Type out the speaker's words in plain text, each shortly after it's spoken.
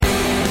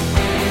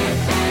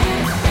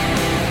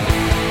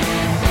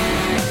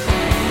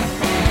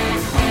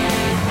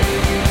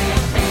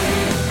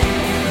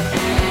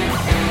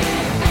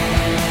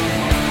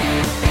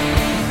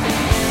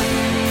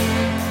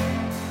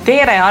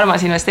Tere,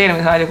 armas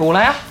investeerimisraadio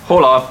kuulaja!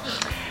 Hola!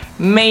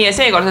 Meie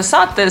seekordses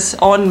saates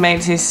on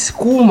meil siis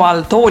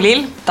kuumal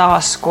toolil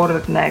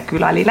taaskordne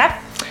külaline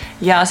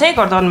ja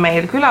seekord on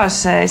meil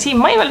külas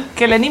Siim Maivel,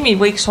 kelle nimi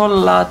võiks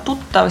olla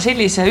tuttav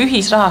sellise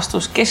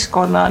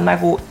ühisrahastuskeskkonna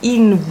nagu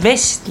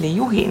Investli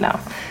juhina.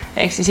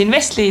 Ehk siis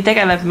Investli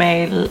tegeleb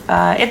meil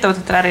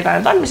ettevõtetele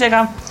ärilaenude andmisega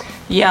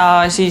ja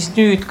siis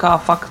nüüd ka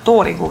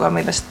faktooringuga,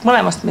 millest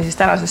mõlemast me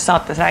siis tänases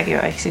saates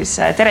räägime. Ehk siis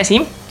tere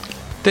Siim!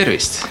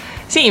 Tervist!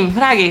 Siim,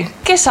 räägi,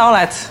 kes sa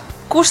oled?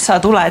 Kust sa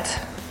tuled?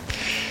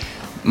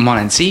 Ma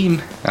olen Siim,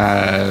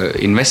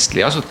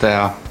 Investli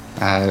asutaja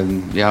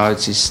ja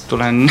siis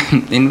tulen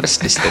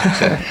Investlist.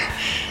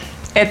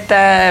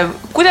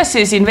 Kuidas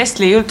siis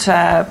Investli üldse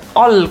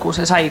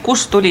alguse sai?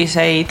 Kust tuli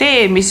see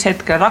idee, mis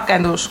hetkel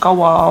rakendus,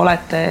 kaua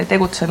olete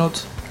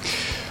tegutsenud?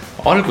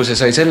 Alguse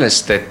sai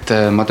sellest, et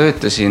ma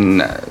töötasin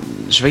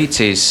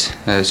Šveitsis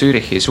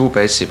Zürichis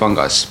UBS-i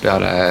pangas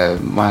peale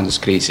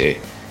majanduskriisi.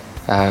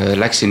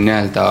 Läksin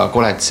nii-öelda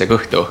koledise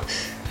kõhtu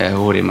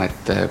uurima,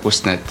 et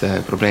kust need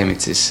probleemid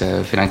siis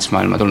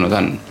finantsmaailma tulnud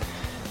on.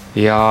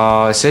 Ja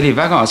see oli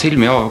väga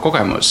silmi avav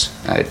kogemus,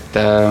 et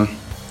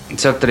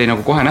sealt oli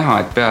nagu kohe näha,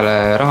 et peale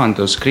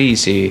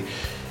rahanduskriisi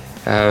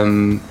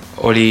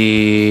oli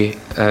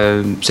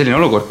selline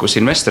olukord, kus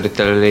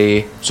investoritel oli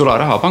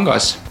sularaha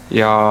pangas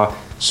ja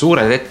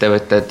suured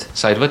ettevõtted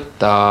said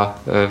võtta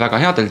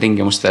väga headel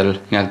tingimustel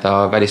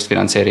nii-öelda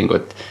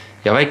välisfinantseeringut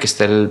ja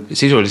väikestel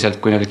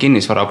sisuliselt, kui neil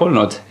kinnisvara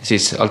polnud,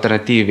 siis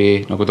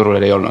alternatiivi nagu turul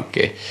ei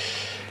olnudki.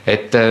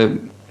 Et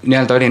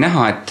nii-öelda oli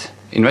näha, et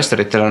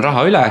investoritel on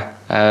raha üle,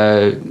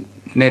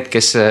 need,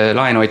 kes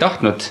laenu ei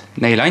tahtnud,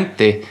 neile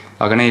anti,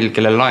 aga neil,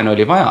 kellel laenu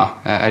oli vaja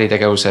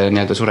äritegevuse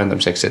nii-öelda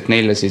suurendamiseks, et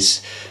neile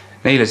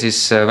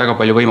siis väga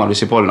palju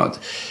võimalusi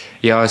polnud.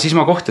 Ja siis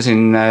ma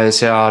kohtasin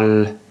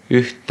seal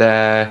ühte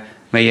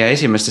meie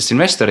esimestest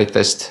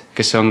investoritest,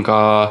 kes on ka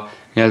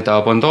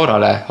nii-öelda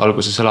Bondorale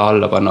alguse sõla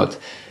alla pannud.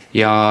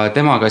 Ja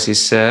temaga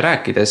siis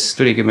rääkides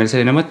tuligi meil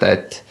selline mõte,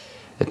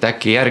 et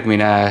äkki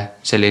järgmine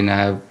selline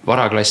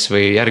varaklass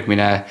või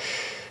järgmine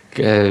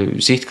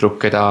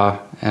sihtgrupp,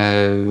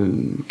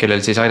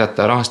 kellel siis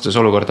aidata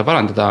rahastusolukorda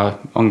parandada,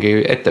 ongi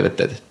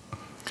ettevõtted.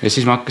 Ja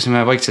siis me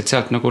hakkasime vaikselt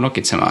sealt nagu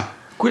nokitsema.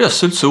 Kuidas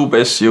sa üldse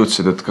UBS-i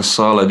jõudsid, et kas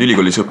sa oled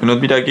ülikoolis õppinud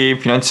midagi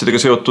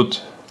finantsidega seotud?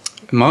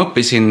 Ma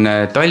õppisin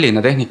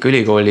Tallinna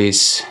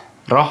Tehnikaülikoolis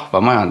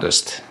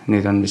rahvamajandust,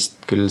 nüüd on vist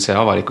küll see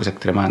avaliku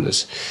sektori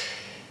majandus.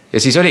 Ja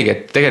siis oligi,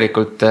 et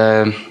tegelikult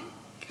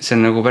see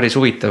on nagu päris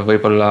huvitav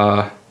võib-olla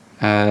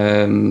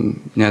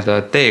nii-öelda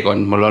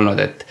teekond mul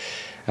olnud, et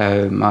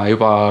ma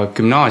juba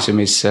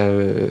gümnaasiumis,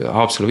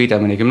 Haapsalu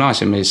Wiedemanni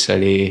gümnaasiumis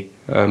oli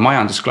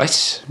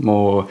majandusklass,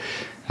 mu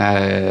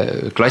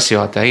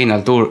klassijuhataja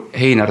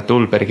Heinar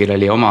Tulbergil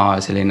oli oma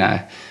selline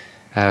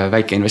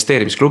väike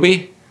investeerimisklubi.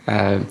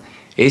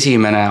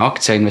 Esimene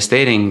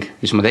aktsiainvesteering,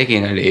 mis ma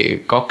tegin,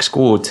 oli 2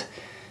 kuud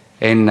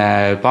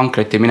enne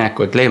pankroti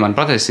minekut Lehman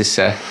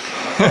Brothersisse.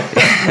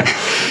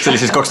 See oli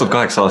siis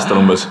 2008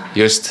 aastal umbes.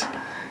 Just.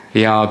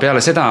 Ja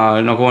peale seda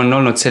nagu on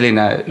olnud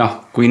selline,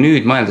 kui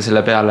nüüd mõelda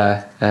selle peale,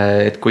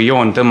 et kui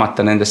joon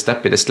tõmmata nendest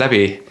täppidest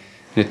läbi,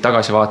 nüüd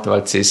tagasi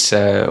vaatavalt, siis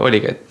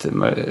oligi, et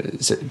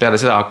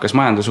peale seda hakkas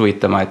majandus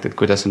huvitama, et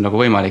kuidas on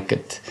nagu võimalik,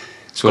 et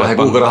 2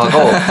 kuuga raha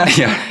kaob.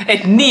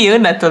 Et nii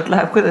õnnetult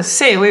läheb, kuidas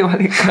see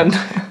võimalik on.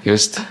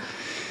 Just.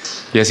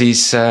 Ja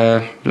siis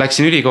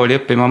läksin ülikooli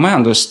õppima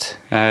majandust,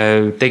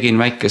 tegin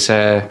väikese,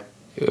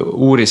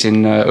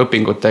 uurisin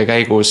õpingute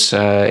käigus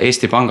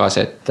Eesti Pangas,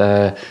 et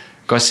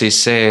kas siis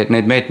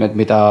need meetmed,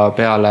 mida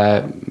peale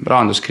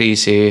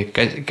rahanduskriisi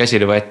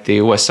käsile võeti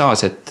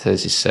USA's, et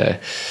siis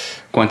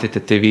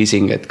quantitative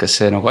easing, et kas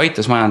see nagu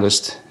aitas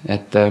majandust,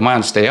 et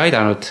majandust ei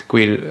aidanud,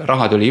 kui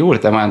raha tuli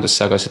juurde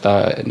majandusse, aga seda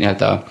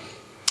nii-öelda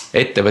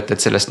ettevõtted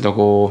sellest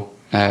nagu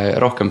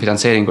rohkem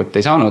finantseeringut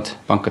ei saanud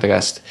pankade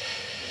käest.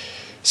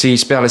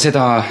 Siis peale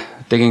seda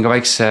tegin ka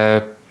väikse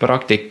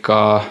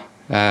praktika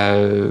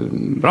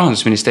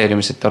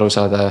Rahandusministeeriumis, et aru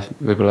saada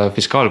võib-olla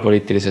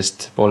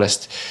fiskaalpoliitilisest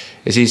poolest.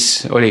 Ja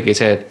siis oligi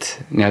see, et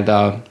nii-öelda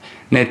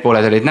need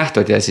pooled olid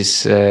nähtud ja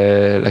siis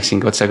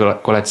läksingi otse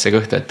koledise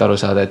kõhtu, et aru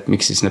saada, et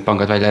miks siis need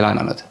pangad välja ei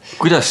laenanud.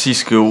 Kuidas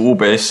siiski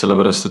UBS,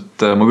 sellepärast,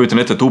 et ma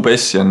kujutan ette, et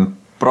UBS-i on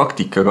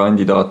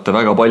praktikakandidaate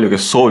väga palju,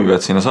 kes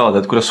soovivad sinna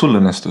saada, et kuidas sul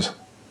õnnestus?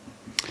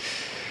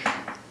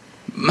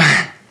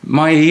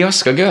 Ma ei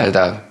oskagi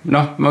öelda.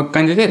 Ma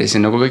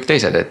kandideerisin nagu kõik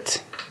teised,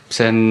 et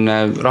see on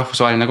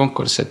rahvusvaheline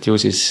konkurss, et ju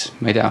siis,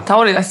 ma ei tea.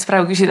 Tauli tahtsid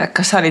praegu küsida,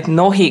 kas sa olid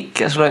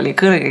nohik ja sul oli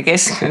kõrge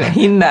keskmine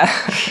hinne?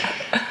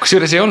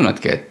 Kusjuures ei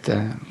olnudki, et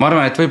ma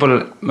arvan, et võib-olla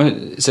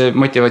see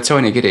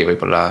motivatsioonikiri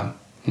võib-olla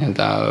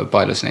nii-öelda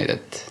paelus neid,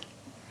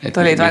 et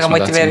olid väga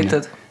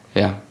motiveeritud?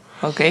 Jah.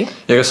 Okay.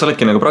 Ja kas sa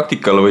oledki nagu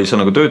praktikal või sa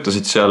nagu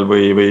töötasid seal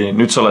või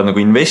nüüd sa oled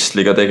nagu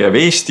Investliga tegev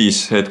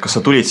Eestis, et kas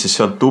sa tulid siis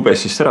sealt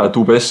UBS-ist ära, et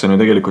UBS on ju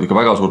tegelikult ikka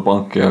väga suur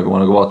pank ja kui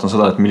ma nagu vaatan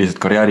seda, et millised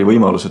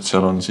karjäärivõimalused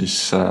seal on,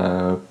 siis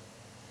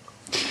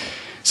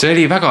see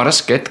oli väga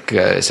raske hetk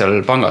seal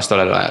pangas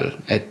tollel ajal,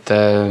 et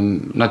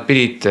nad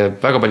pidid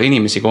väga palju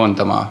inimesi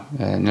koondama,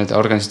 nii-öelda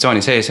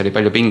organisatsiooni sees oli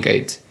palju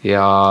pingeid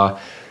ja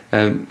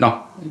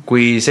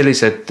kui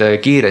sellised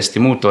kiiresti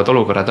muutuvad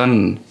olukorrad on,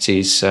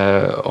 siis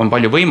on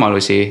palju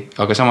võimalusi,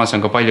 aga samas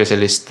on ka palju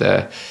sellist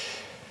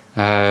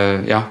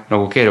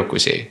nagu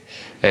keerukusi.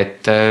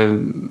 Et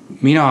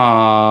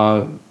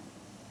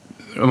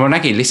ma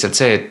nägin lihtsalt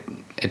see,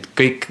 et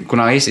kõik,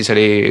 kuna Eestis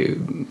oli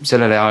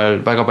sellel ajal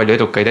väga palju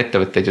edukaid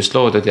ettevõtteid just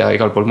loodud ja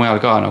igal pool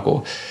mujal ka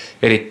nagu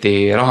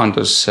eriti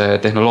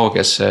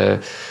rahandustehnoloogias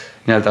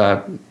nii-öelda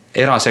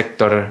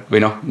erasektor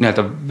või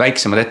nii-öelda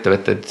väiksemad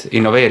ettevõtted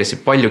innoveerisid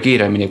palju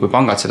kiiremini, kui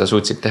pangad seda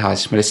suutsid teha,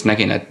 siis ma lihtsalt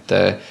nägin, et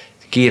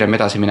kiirem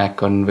edasiminek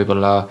on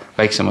võib-olla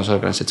väiksemas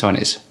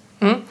organisatsioonis.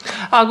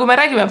 Aga kui me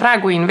räägime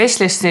praegu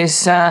Investlist,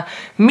 siis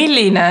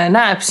milline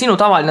näeb sinu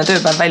tavaline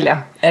tööpäev välja?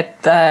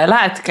 Et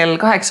lähed kell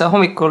 8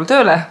 hommikul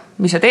tööle,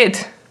 mis sa teed?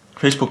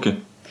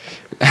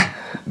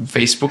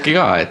 Facebooki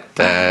ka, et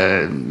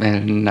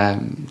me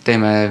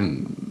teeme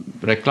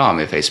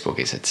reklaami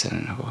Facebookis, et see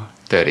on nagu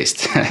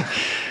tööriist.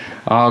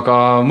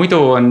 Aga muidu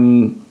on,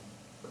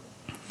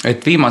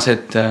 et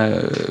viimased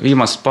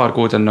paar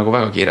kuud on nagu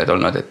väga kiired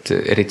olnud, et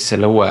eriti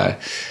selle uue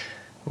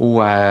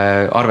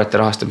arvete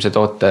rahastamise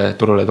toote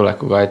turule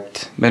tulekuga,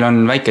 et meil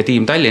on väike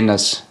tiim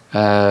Tallinnas,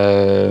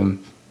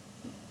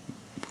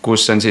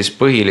 kus on siis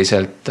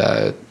põhiliselt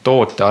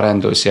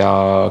tootearendus ja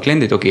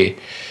klienditugi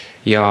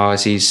ja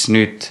siis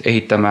nüüd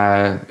ehitame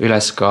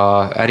üles ka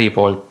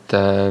äripoolt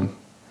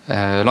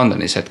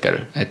Londonis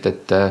hetkel, et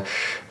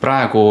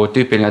praegu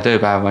tüüpiline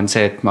tööpäev on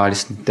see, et ma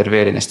lihtsalt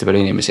intervjeerin hästi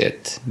palju inimesi,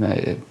 et me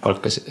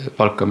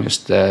palkame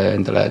just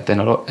endale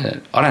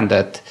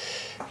arendajat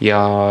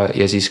ja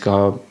siis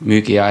ka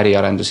müügi- ja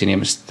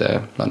äriarendusinimest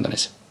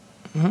Londonis.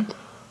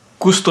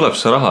 Kust tuleb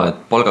see raha,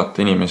 et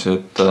palgata inimesi,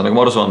 et nagu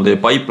ma aru saan,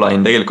 teie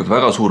pipeline tegelikult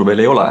väga suur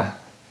veel ei ole,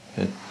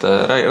 et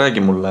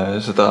räägi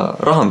mulle seda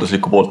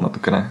rahanduslikku poolt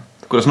natukene,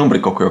 kuidas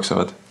numbrid kokku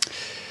jooksevad?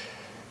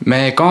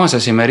 Me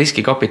kaasasime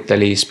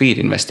riskikapitali Speed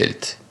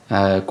Investilt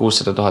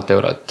 600 000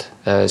 eurot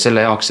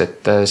selle jaoks,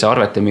 et see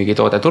arvete müügi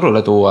toode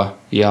turule tuua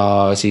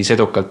ja siis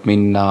edukalt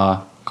minna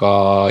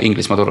ka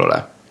Inglismaa turule.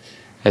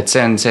 Et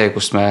see on see,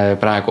 kust me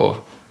praegu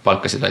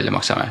palkasid välja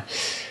maksame.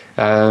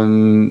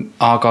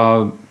 Aga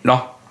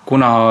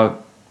kuna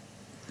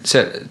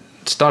see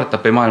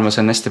startupi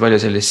maailmas on hästi palju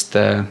sellist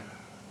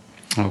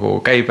nagu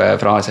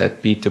käibefraase,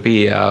 et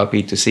B2B ja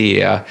B2C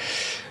ja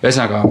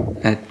ühesõnaga,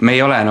 et me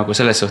ei ole nagu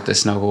selles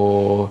suhtes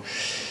nagu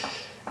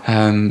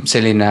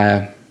selline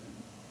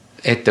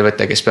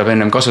ettevõte, kes peab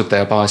ennem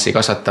kasutajabaasi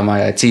kasvatama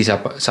ja et siis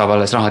saab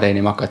alles raha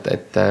teenima hakata,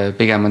 et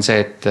pigem on see,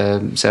 et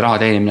see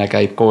raha teenimine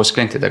käib koos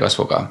klientide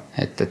kasvuga,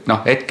 et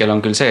hetkel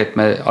on küll see, et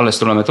me alles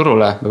tuleme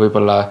turule, me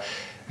võib-olla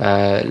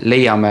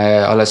leiame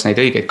alles neid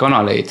õigeid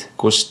kanaleid,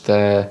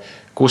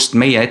 kust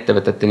meie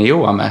ettevõteteni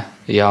jõuame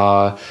ja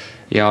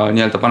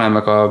nii-öelda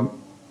paneme ka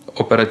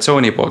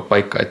operatsiooni poolt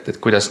paika, et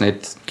kuidas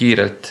neid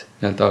kiirelt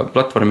nii-öelda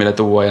platvormile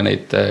tuua ja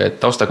neid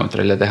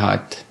taustakontrolle teha,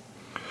 et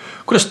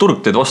kuidas turg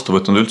teid vastu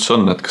võtnud üldse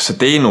on, et kas see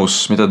teenus,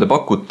 mida te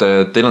pakute,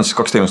 teil on siis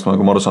 2 teenust,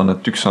 nagu ma aru saan,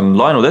 et üks on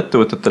laenud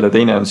ettevõtetele,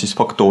 teine on siis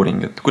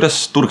faktooring, et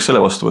kuidas turg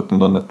selle vastu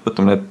võtnud on, et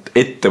võtame need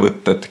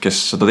ettevõtted, kes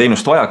seda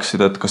teenust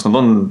vajaksid, et kas nad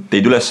on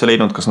teid üles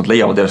leidnud, kas nad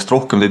leiavad järjest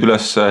rohkem teid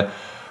üles,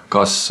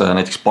 kas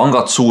näiteks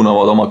pangad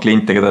suunavad oma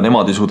kliente, keda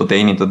nemad ei suuda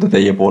teenindada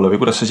teie poole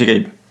või kuidas see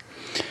käib?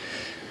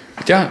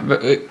 Jah,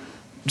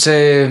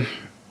 see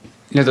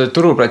nii-öelda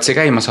turuplatsi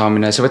käima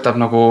saamine, see võtab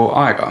nagu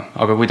aega,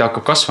 aga kui ta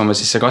hakkab kasvama,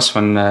 siis see kasv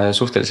on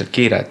suhteliselt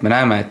kiire, et me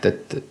näeme,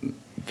 et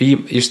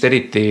just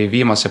eriti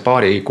viimase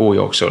paari kuu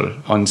jooksul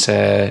on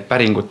see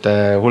päringute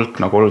hulk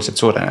nagu oluliselt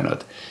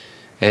suurenenud.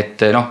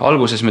 Et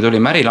alguses me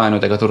tulime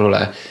ärilaenudega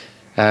turule.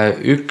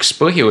 Üks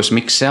põhjus,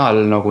 miks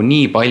seal nagu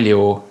nii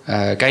palju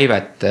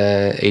käivet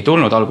ei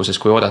tulnud alguses,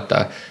 kui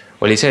oodata,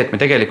 oli see, et me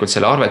tegelikult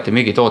selle arvete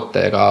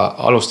müügitootega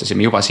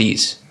alustasime juba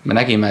siis. Me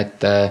nägime, et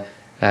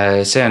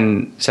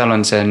seal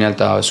on see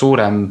nii-öelda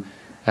suurem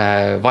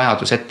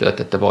vajadus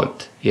ettevõtete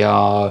poolt ja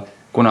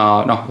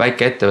kuna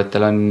väike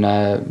ettevõttel on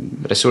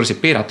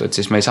ressursid piiratud,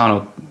 siis me ei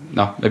saanud,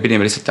 me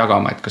pidime lihtsalt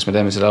jagama, et kas me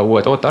teeme seda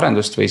uue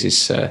tootearendust või siis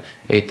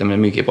ehitame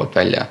müügi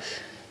poolt välja.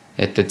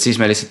 Et siis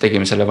me lihtsalt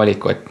tegime selle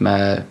valiku, et me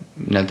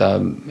nii-öelda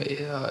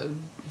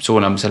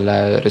suuname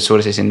selle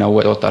ressursi sinna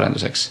uue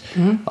tootearenduseks.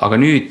 Aga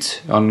nüüd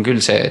on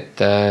küll see,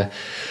 et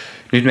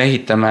nüüd me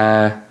ehitame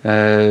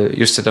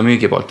just seda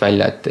müügi poolt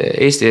välja, et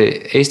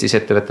Eestis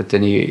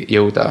ettevõteteni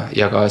jõuda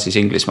ja ka siis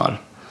Inglismaal.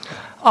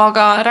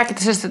 Aga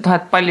rääkida sellest,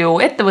 et palju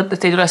ettevõtted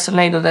teid üles on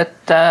leidnud,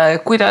 et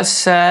kuidas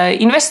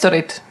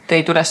investorid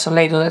teid üles on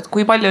leidnud, et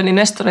kui palju on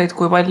investoreid,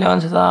 kui palju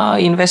on seda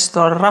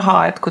investor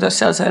raha, et kuidas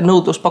seal see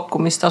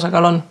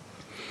nõudluspakkumistasakaal on?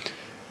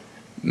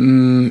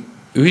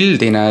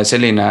 Üldine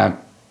selline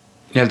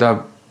nii-öelda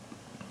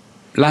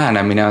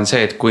lähenemine on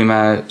see, et kui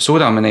me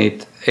suudame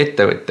neid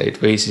ettevõtteid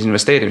või siis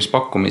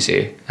investeerimispakkumisi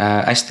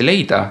hästi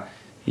leida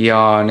ja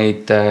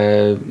neid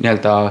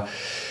nii-öelda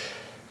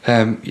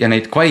ja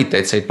neid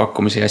kvaliteetseid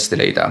pakkumisi hästi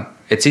leida,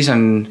 et siis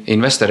on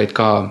investorid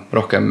ka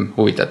rohkem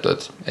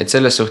huvitatud. Et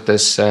selles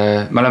suhtes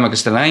me oleme ka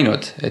seda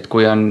näinud, et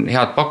kui on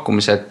head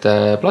pakkumised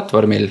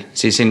platvormil,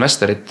 siis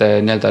investorid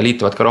nii-öelda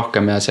liituvad ka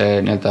rohkem ja see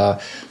nii-öelda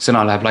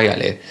sõna läheb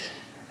laiali.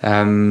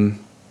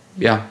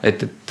 Jah,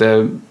 et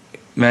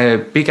me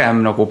pigem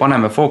nagu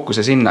paneme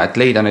fookuse sinna,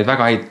 et leida neid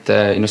väga häid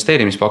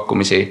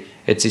investeerimispakkumisi,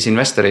 et siis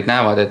investorid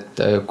näevad,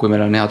 et kui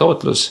meil on hea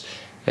tootlus,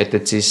 et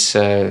siis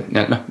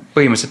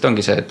põhimõtteliselt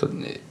ongi see, et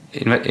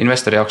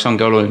investori jaoks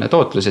ongi oluline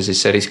tootlus ja siis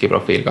see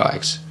riskiprofiil ka,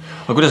 eks.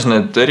 Aga kuidas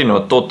need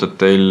erinevad tooted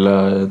teil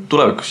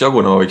tulevikus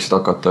jagunema võiksid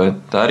hakata,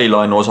 et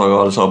ärilaenu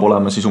osakaal saab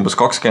olema siis umbes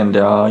 20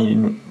 ja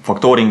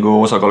faktooringu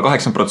osakaal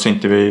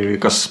 80% või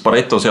kas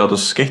Pareto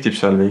seadus kehtib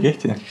seal või ei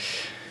kehti?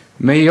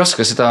 Me ei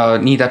oska seda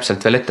nii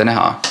täpselt veel ette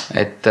näha,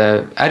 et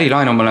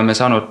ärilaenu me oleme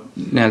saanud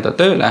nii-öelda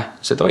tööle,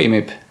 see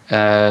toimib.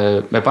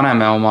 Me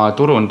paneme oma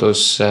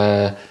turundus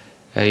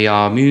ja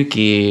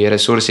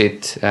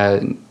müügiressursid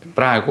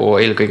praegu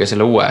eelkõige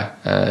selle uue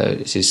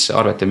siis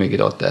arvete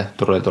müügitoote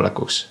turule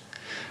tulekuks.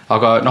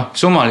 Aga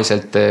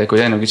summaliselt, kui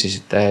te enne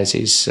küsisite,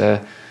 siis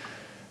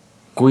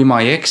kui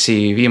ma ei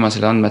eksi,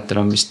 viimasel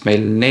andmetel on vist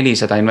meil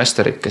 400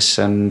 investorit, kes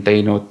on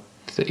teinud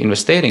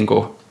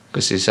investeeringu,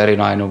 kas siis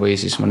ärilaenu või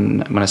siis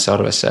mõnesse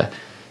arvesse.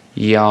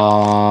 Ja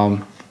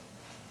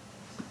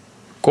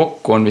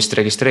kokku on vist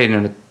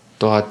registreerinud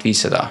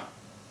 1500.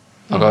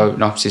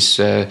 Aga siis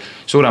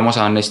suurem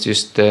osa on neist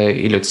just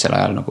hiljutisel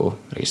ajal nagu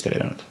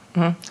registreerinud.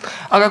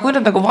 Aga kui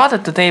nüüd nagu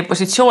vaadata teie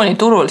positsiooni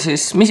turul,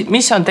 siis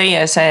mis on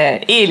teie see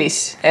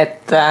eelis,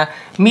 et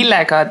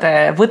millega te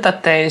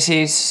võtate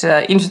siis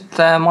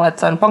ilmselt ma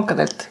oletan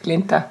pankadelt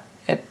kliente,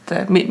 et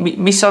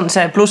mis on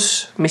see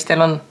pluss, mis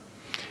teil on?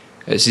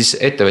 Siis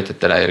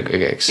ettevõtjatele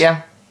eelkõige, eks? Jah.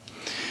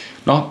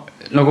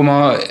 Nagu ma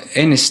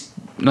ennist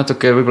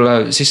natuke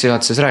võib-olla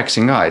sissejuhatuses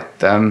rääkisin ka,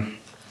 et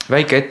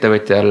väike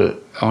ettevõtjal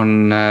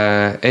on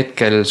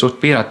hetkel suht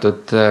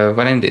piiratud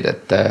variandid,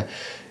 et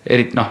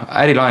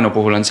ärilaenu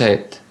puhul on see,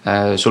 et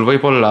sul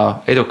võib olla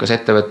edukas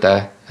ettevõte,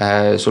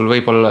 sul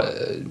võib olla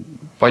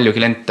palju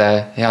kliente,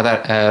 head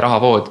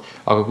rahavood,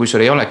 aga kui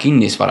sul ei ole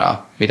kinnisvara,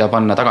 mida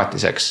panna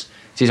tagatiseks,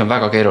 siis on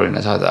väga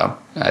keeruline saada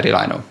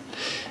ärilaenu.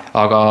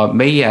 Aga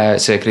meie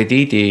see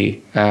krediidi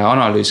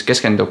analüüs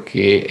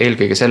keskendubki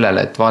eelkõige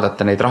sellele, et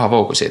vaadata neid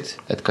rahavoogusid,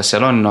 et kas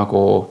seal on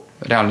nagu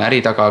reaalne äri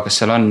taga, kas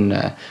seal on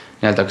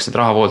nii-öelda, kas need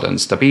rahavood on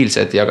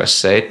stabiilsed ja kas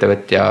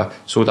ettevõtja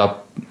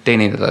suudab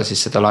teenindada siis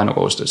seda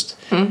laenukohustust.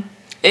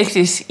 Ehk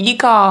siis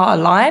iga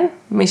laen,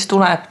 mis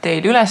tuleb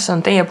teil üles,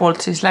 on teie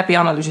poolt siis läbi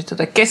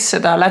analüüsitud, kes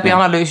seda läbi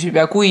analüüsib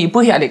ja kui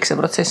põhjalik see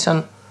protsess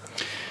on?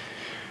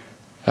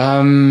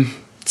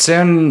 See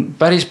on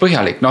päris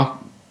põhjalik,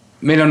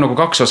 meil on nagu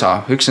kaks osa.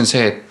 Üks on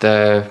see, et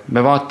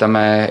me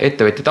vaatame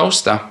ettevõtja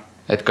tausta,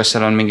 et kas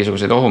seal on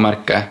mingisuguseid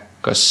ohumärke,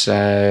 kas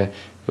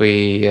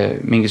või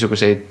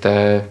mingisuguseid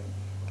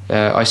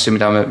asju,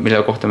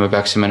 mille kohta me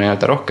peaksime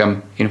nii-öelda rohkem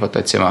infot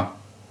otsima.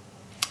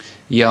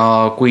 Ja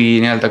kui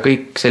nii-öelda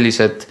kõik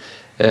sellised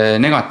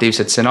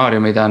negatiivsed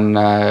stsenaariumid on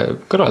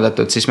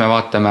kõrvaldatud, siis me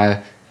vaatame,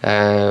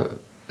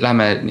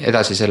 läheme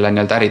edasi selle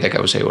nii-öelda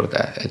äritegevuse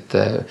juurde, et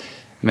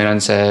meil on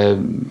see,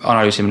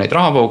 analüüsime neid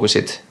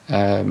rahavoogusid,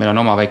 meil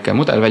on oma väike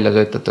mudel välja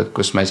töötatud,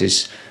 kus me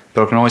siis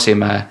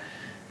prognoosime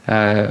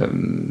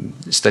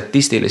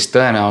statistilist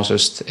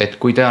tõenäosust, et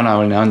kui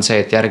tõenäoline on see,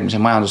 et järgmise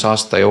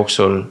majandusaasta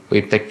jooksul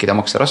võib tekkida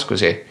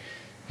makseraskusi,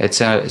 et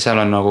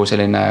seal on nagu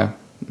selline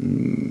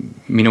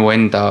minu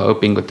enda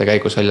õpingute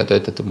käigus välja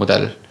töötatud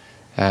mudel,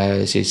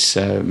 siis,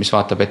 mis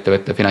vaatab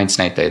ettevõtte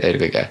finantsnäitajaid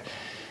eelkõige.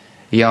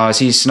 Ja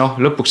siis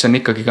lõpuks on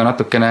ikkagi ka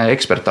natukene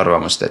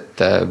ekspertarvamust,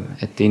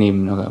 et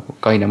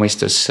kaine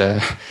mõistus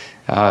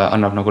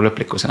annab nagu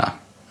lõpliku sõna.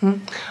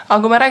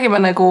 Aga kui me räägime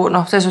nagu,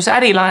 selles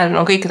ärilaen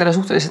on kõikidele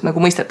suhteliselt nagu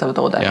mõistetav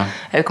toode. Ja.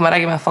 Et kui me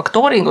räägime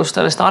faktooringust,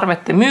 sellest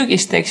arvete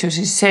müügist, eks ju,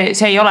 siis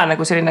see ei ole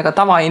nagu selline ka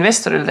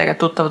tavainvestoril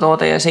tegelikult tuttav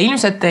toode ja see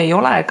ilmselt ei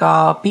ole ka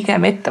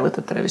pigem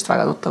ettevõtetele vist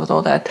väga tuttav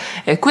toode.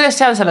 Et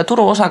kuidas seal selle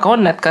turuosaga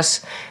on, et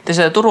kas te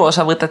selle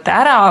turuosa võtate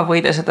ära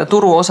või te seda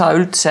turuosa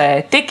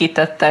üldse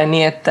tekitate,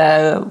 nii et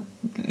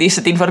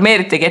lihtsalt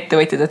informeeritegi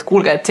ettevõtjad, et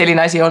kuulge, et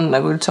selline asi on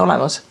nagu üldse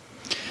olemas?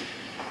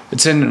 Et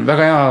see on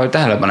väga hea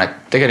tähelepanek.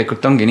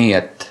 Tegelikult ongi nii,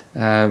 et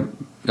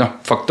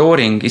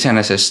faktooring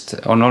iseenesest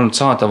on olnud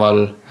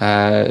saadaval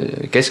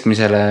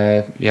keskmisele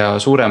ja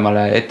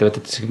suuremale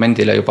ettevõtete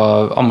segmendile juba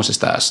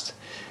ammusest ajast.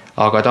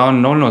 Aga ta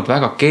on olnud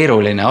väga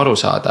keeruline aru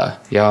saada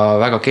ja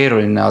väga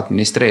keeruline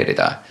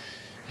administreerida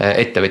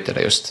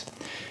ettevõtjale just.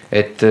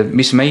 Et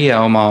mis meie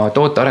oma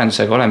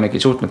tootearendusega olemegi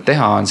suutnud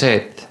teha, on see,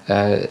 et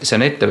see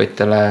on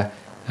ettevõtjale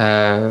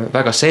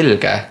väga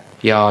selge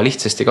ja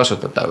lihtsasti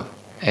kasutatav.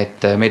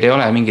 Et meil ei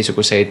ole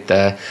mingisuguseid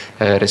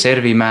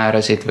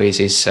reservimäärasid või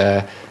siis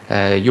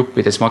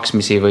juppides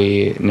maksmisi või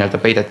nii-öelda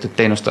peidetud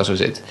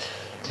teenustasusid.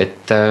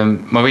 Et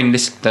ma võin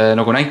lihtsalt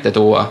nagu näite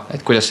tuua,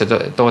 et kuidas see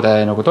toode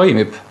nagu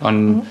toimib.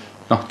 On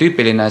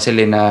tüüpiline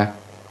selline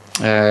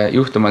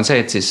juhtum on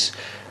see, et siis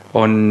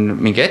on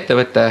mingi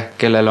ettevõte,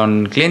 kellel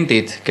on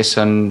kliendid, kes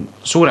on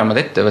suuremad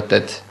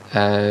ettevõtted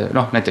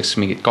noh, näiteks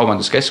mingid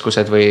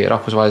kaubanduskeskused või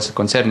rahvusvahelised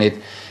kontsernid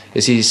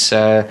ja siis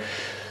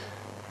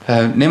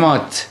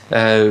nemad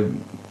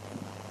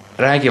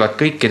räägivad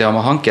kõikide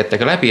oma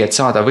hankijatega läbi, et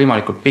saada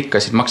võimalikult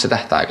pikkasid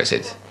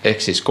maksetähtaegasid. Ehk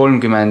siis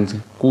 30,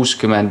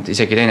 60,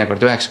 isegi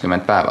teinekord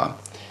 90 päeva.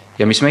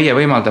 Ja mis meie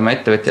võimaldame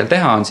ettevõtjal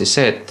teha on siis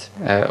see, et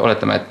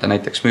oletame, et ta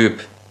näiteks müüb,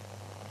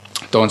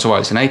 toon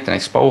suvalise näite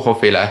näiteks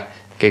Bauhofile,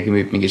 keegi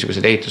müüb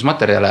mingisuguseid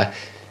ehitusmaterjale,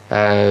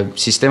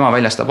 siis tema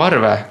väljastab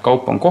arve,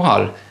 kaup on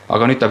kohal,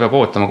 aga nüüd ta peab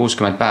ootama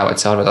 60 päeva, et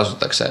see arve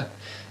tasutakse.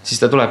 Siis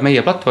ta tuleb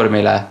meie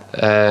platvormile,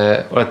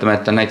 oletame,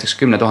 et on näiteks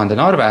 10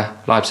 000 arve,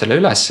 laeb selle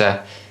ülesse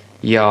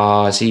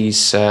ja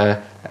siis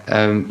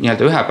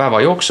nii-öelda ühe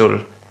päeva jooksul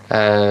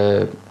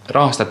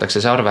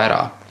rahastatakse see arve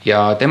ära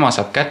ja tema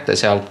saab kätte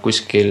sealt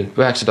kuskil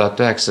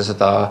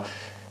 9900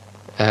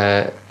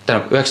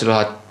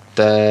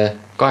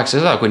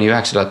 kuni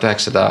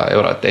 9900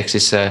 eurot, ehk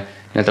siis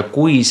nii-öelda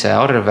kui see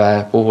arve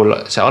puhul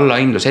see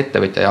allahindlus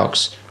ettevõtja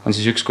jaoks on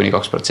siis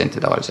 1-2%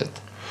 tavaliselt.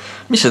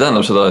 Mis see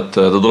tähendab seda, et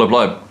ta tuleb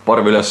laeb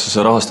arve üles,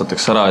 see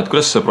rahastatakse ära, et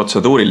kuidas see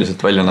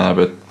protseduuriliselt välja näeb,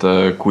 et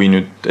kui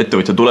nüüd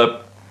ettevõtja tuleb,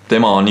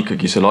 tema on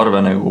ikkagi selle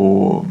arve nagu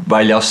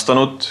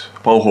väljastanud,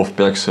 Bauhof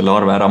peaks selle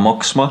arve ära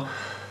maksma,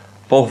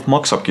 Bauhof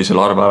maksabki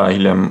selle arve ära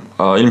hiljem,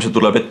 ilmselt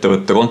tuleb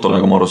ettevõtte kontole,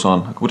 nagu ma aru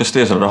saan. Kuidas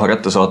teie selle raha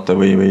kätte saate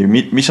või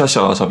mis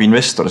asja saab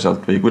investor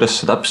sealt või kuidas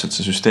see täpselt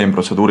see süsteem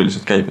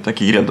protseduuriliselt käib, et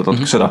äkki kirjeldad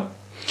natuke seda?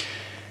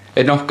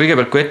 Et noh,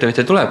 kõigepealt kui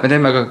ettevõtja tuleb, me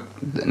teeme ka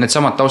need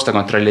samad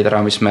taustakontrollid ära,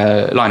 mis me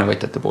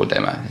laenuvõtjate puhul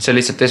teeme. See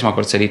lihtsalt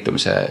esmakordse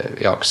liitumise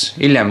jaoks.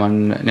 Hiljem on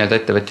nii-öelda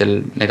ettevõtjal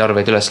neid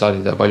arveid üles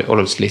laadida palju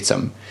oluliselt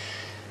lihtsam.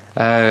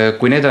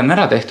 Kui need on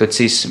ära tehtud,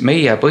 siis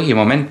meie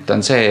põhimoment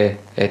on see,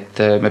 et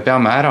me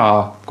peame ära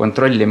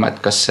kontrollima, et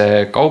kas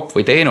see kaup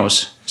või teenus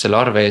selle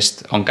arve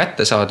eest on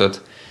kätte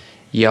saadud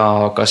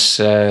ja kas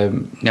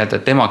nii-öelda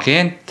tema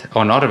klient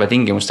on arve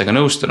tingimustega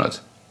nõustunud.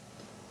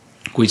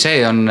 Kui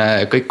see on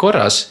kõik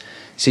korras,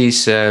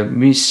 siis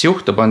mis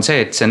juhtub on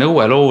see, et see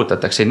nõue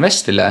loovutatakse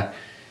investile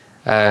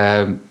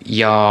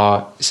ja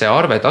see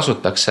arve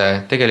tasutakse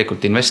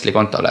tegelikult investli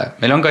kontole.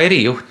 Meil on ka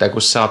erijuhte,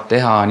 kus saab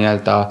teha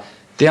nii-öelda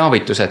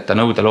teavituseta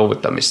nõude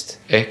loovutamist,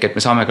 ehk et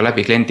me saame ka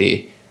läbi kliendi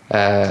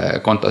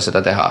konto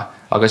seda teha,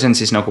 aga see on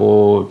siis nagu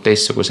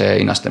teistsuguse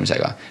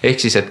hinnastamisega.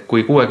 Ehk siis, et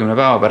kui 60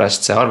 päeva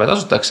pärast see arve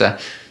tasutakse,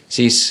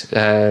 siis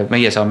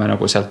meie saame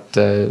nagu sealt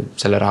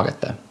selle raha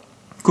kätte.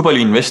 Kui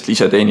palju investli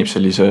ise teenib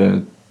sellise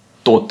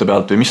toote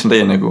pealt või mis on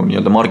teie nagu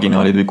nii-öelda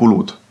marginaalid või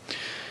kulud?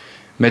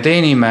 Me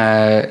teenime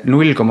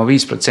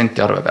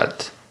 0,5% arve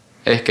pealt.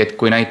 Ehk et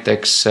kui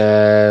näiteks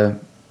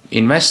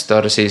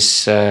investor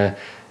siis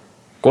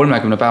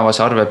 30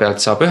 päevase arve pealt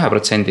saab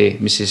 1%,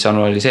 mis siis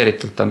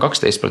annualiseeritult on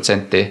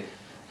 12%,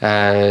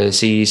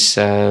 siis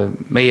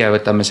meie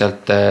võtame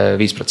sealt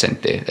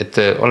 5%, et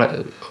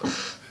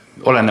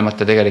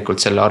olenemata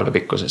tegelikult selle arve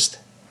pikkusest.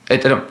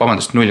 Et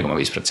vabandust,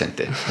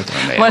 0,5%.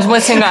 Ma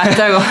mõtlesin ka, et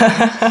nagu.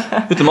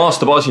 Ütleme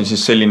aasta baasil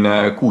siis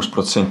selline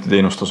 6%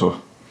 teenustasu.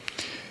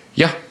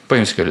 Jah,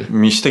 põhimõtteliselt küll.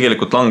 Mis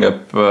tegelikult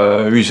langeb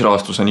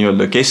ühisrahastuse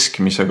nii-öelda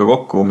keskmisega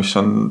kokku, mis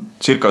on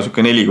circa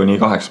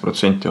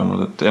 4-8%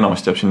 olnud, et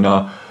enamasti jääb sinna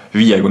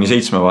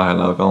 5-7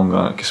 vahele, aga on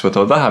ka, kes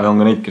võtavad vähem ja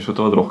on ka neid, kes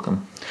võtavad rohkem.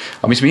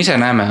 Aga mis me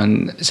ise näeme,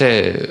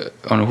 see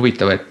on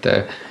huvitav, et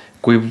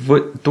kui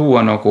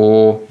tuua nagu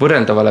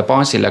võrreldavale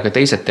baasile ka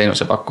teised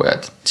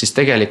teenusepakkujad, siis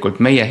tegelikult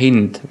meie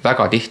hind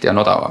väga tihti on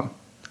odavam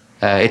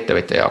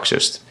ettevõtja jaoks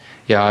just.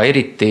 Ja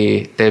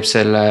eriti teeb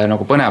selle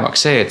nagu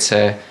põnevaks see, et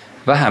see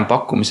vähem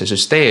pakkumise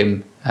süsteem,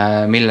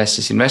 milles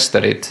siis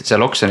investorid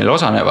seal oksjonil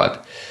osanevad.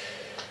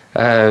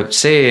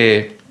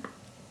 See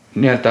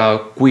nii-öelda,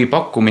 kui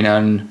pakkumine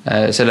on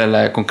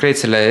sellele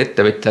konkreetsele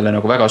ettevõtjale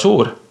nagu väga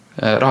suur,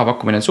 raha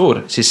pakkumine on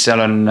suur, siis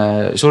seal on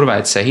surve,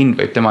 et see hind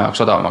võib tema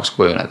jaoks odavamaks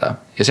kujuneda.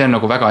 Ja see on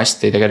nagu väga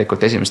hästi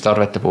tegelikult esimeste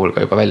arvete puhul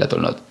ka juba välja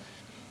tulnud.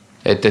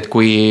 Et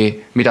kui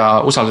mida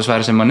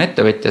usaldusväärsem on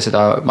ettevõtja,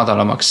 seda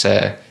madalamaks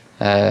see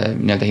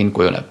nii-öelda hind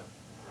kujuneb.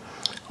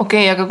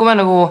 Okei, aga kui me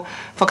nagu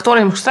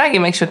faktoorimusest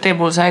räägime, eks ju, et teie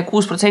puhul see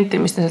 6%,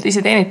 mis te sealt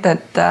ise teenite,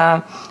 et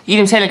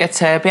ilmselgelt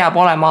see peab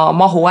olema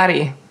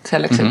mahuäri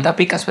selleks, et ta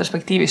pikas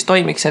perspektiivis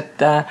toimiks,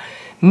 et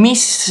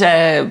mis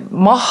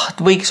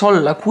maht võiks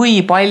olla, kui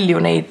palju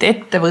neid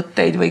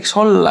ettevõtteid võiks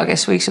olla,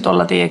 kes võiksid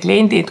olla teie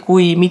kliendid,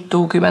 kui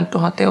mitu 10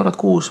 000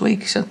 eurot kuus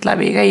võiks sealt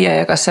läbi käia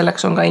ja kas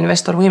selleks on ka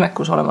investor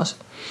võimekus olemas?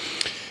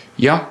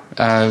 Jah,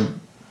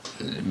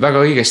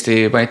 väga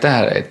õigesti panid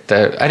tähele, et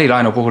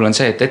ärilaenu puhul on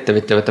see, et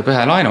ettevõtja võtab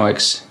ühe laenu,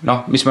 eks.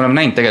 Noh, mis me oleme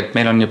näinud, tegelikult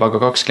meil on juba ka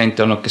 2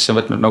 klienti olnud, kes on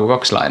võtnud nagu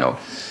 2 laenu.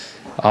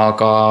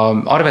 Aga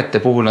arvete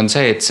puhul on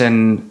see, et see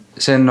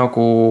on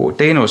nagu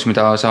teenus,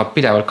 mida saab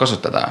pidevalt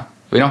kasutada.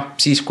 Või noh,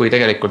 siis kui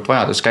tegelikult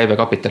vajadus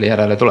käibekapitali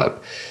järele tuleb.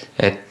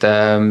 Et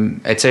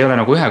see ei ole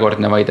nagu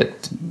ühekordne, vaid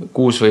et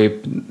kuus või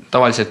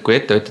tavaliselt, kui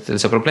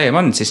ettevõtjatel see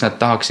probleem on, siis nad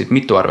tahaksid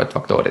mitu arvet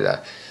faktoorida.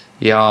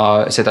 Ja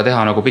seda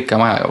teha nagu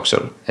pikem aja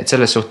jooksul. Et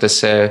selles suhtes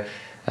see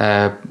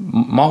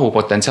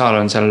mahupotentsiaal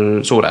on seal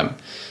suurem.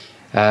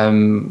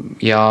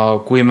 Ja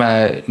kui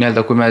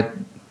me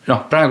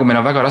noh, praegu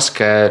meil on väga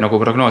raske nagu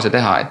prognoose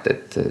teha,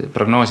 et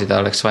prognoosida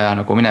oleks vaja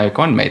nagu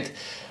mineviku andmeid.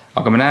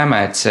 Aga me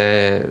näeme, et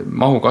see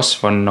mahu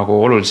kasv on nagu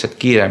oluliselt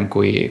kiirem,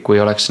 kui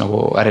oleks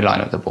nagu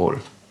ärilaenude puhul.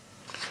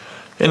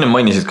 Enne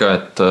mainisid ka,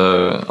 et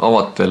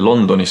avate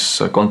Londonis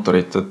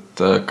kontorit,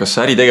 et kas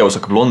äritegevus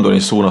hakkab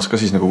Londonis suunas ka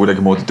siis nagu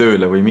kuidagi moodi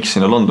tööle või miks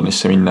sinna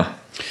Londonisse minna?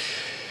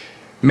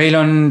 Meil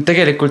on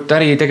tegelikult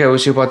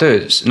äritegevus juba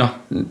töös, noh,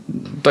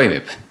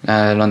 toimib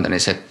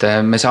Londonis, et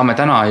me saame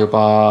täna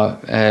juba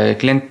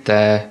kliente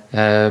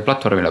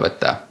platvormile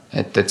võtta.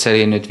 Et see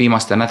oli nüüd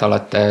viimaste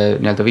nädalate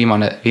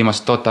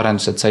viimased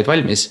tootearendused said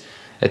valmis,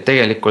 et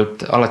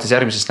tegelikult alates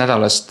järgmisest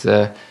nädalast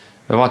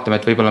me vaatame,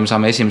 et võib-olla me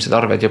saame esimesed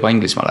arved juba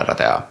Inglismaal ära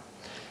teha.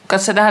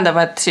 Kas see tähendab,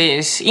 et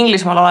siis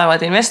Inglismaal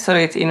olevad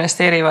investorid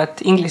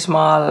investeerivad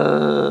Inglismaal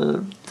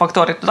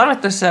faktooritud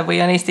arvetesse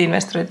või on Eesti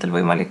investoritel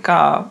võimalik ka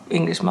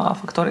Inglismaa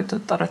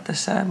faktooritud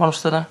arvetesse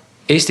panustada?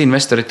 Eesti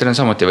investoritel on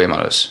samuti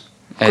võimalus.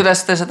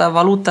 Kuidas te seda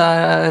valuuta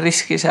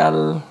riski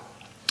seal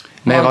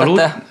me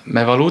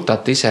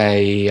valuutat ise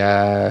ei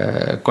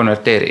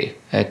konverteeri,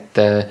 et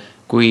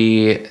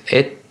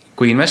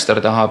kui investor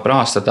tahab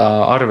rahastada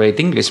arveid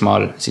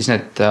Inglismaal, siis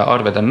need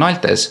arved on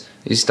naeltes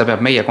ja siis ta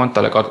peab meie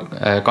kontole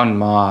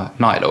kandma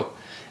naelu.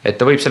 Et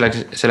ta võib selle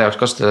jaoks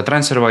kasutada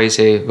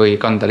TransferWise'i või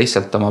kanda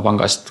lihtsalt oma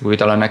pangast, kui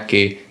tal on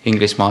äkki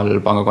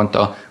Inglismaal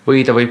pangakonto,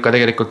 või ta võib ka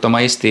tegelikult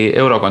oma Eesti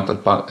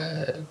eurokontolt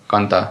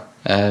kanda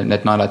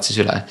need naelad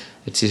siis üle,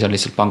 et siis on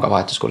lihtsalt panga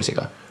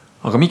vahetuskursiga.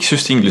 Aga miks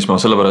just Inglismaa?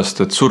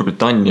 Sellepärast, et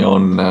Suurbritannia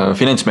on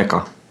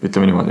finantsmeka,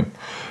 ütleme niimoodi.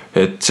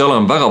 Et seal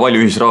on väga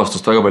palju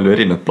ühisrahastust, väga palju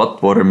erinevat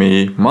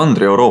platvormi.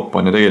 Mandri-Euroopa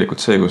on ju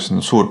tegelikult see, kus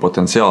on suur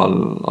potentsiaal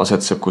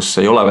asetseb, kus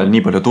ei ole veel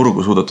nii palju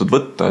turgu suudetud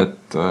võtta,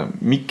 et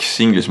miks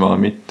Inglismaa,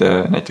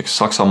 mitte näiteks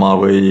Saksamaa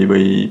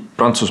või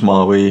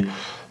Prantsusmaa või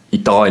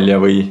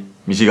Itaalia või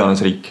mis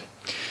iganes riik?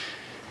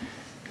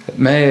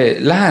 Me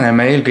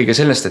läheneme eelkõige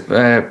sellest, et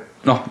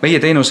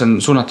meie teenus on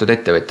suunatud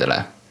ettevõttele,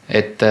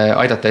 et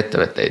aidata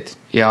ettevõtteid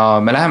ja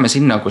me läheme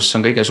sinna, kus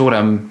on kõige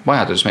suurem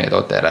vajadus meie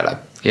toote järele.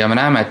 Ja me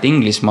näeme, et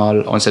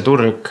Inglismaal on see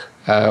turg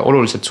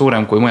oluliselt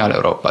suurem kui mujal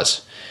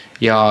Euroopas.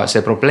 Ja see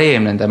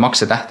probleem nende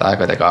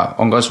maksetähtaegadega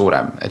on ka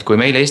suurem. Et kui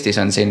meil Eestis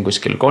on siin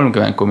kuskil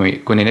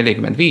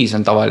 30–45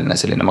 on tavaline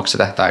selline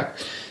maksetähtaeg,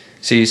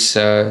 siis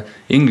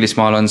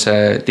Inglismaal on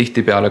see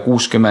tihtipeale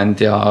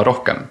 60 ja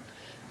rohkem.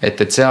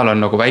 Et seal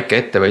on nagu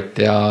väike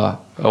ettevõtja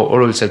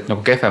oluliselt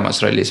nagu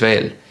kehvemas rollis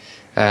veel.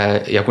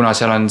 Ja kuna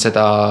seal on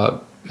seda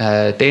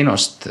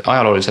teenust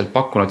ajalooliselt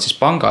pakkunud siis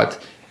pangad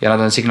ja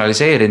nad on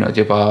signaliseerinud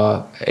juba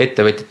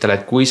ettevõtjatele,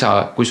 et kui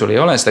sul ei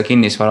ole seda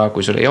kinnisvara,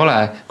 kui sul ei ole,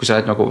 kui sa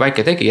oled nagu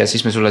väike tegija,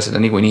 siis me sulle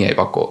seda niikuinii ei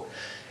paku.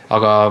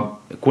 Aga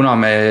kuna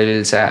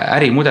meil see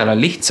ärimudel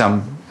on lihtsam,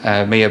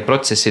 meie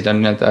protsessid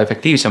on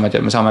efektiivsemad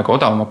ja me saame ka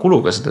odavama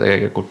kuluga seda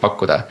tegelikult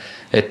pakkuda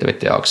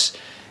ettevõtja jaoks,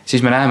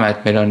 siis me näeme,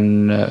 et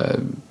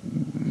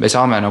me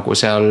saame nagu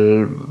seal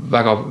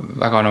väga,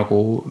 väga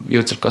nagu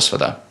jõudsalt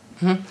kasvada.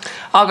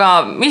 Aga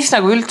mis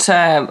nagu üldse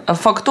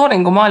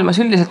faktooringu maailmas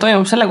üldiselt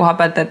toimub selle koha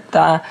pealt, et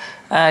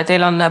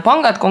teil on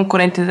pangad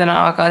konkurentidena,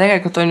 aga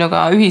tegelikult on ju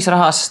ka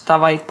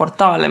ühisrahastavaid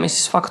portaale, mis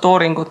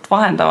faktooringut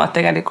vahendavad.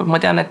 Tegelikult ma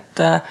tean, et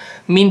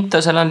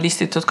Mintosel on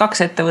listitud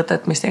 2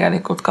 ettevõtet, mis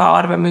tegelikult ka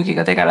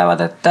arvemüügiga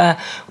tegelevad, et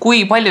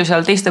kui palju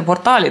seal teiste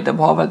portaalide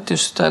poole pealt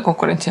just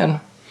konkurentsi on?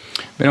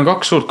 Meil on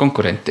 2 suurt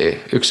konkurenti,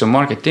 üks on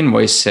Market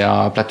Invoice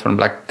ja Platform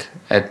Black,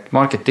 et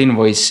Market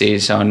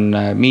Invoice'is on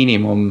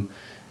miinimum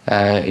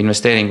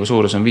investeeringu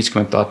suurus on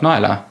 50 000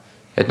 naela,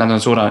 et nad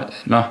on suure,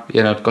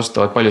 ja nad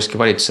kasutavad paljuski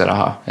valitsuse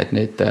raha, et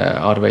neid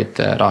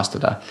arveid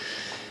rahastada.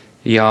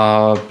 Ja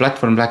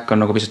Platform Black on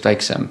nagu pisut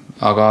väiksem,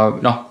 aga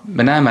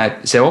me näeme,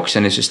 et see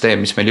oksjonisüsteem,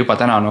 mis meil juba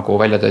täna nagu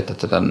välja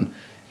töötatud on,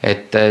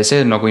 et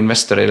see on nagu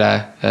investorile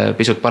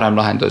pisut parem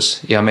lahendus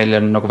ja meil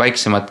on nagu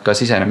väiksemad ka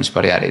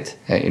sisenemisbarjäärid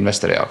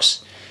investori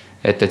jaoks.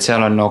 Et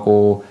seal on nagu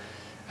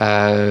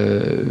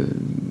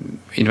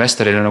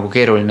investoril on nagu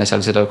keeruline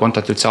seal seda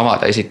kontot üldse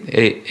avada,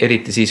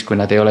 eriti siis, kui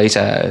nad ei ole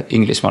ise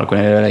Inglismaal, kui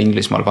neil ei ole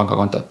Inglismaal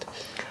pangakontot.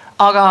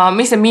 Aga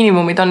mis need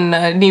miinimumid on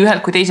nii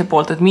ühelt kui teise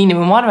poolt, et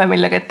miinimumarve,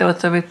 millega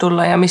ettevõte võib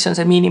tulla ja mis on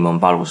see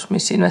miinimumpalgus,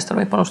 mis investor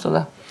võib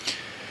panustada?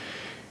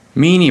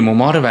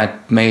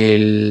 Miinimumarvet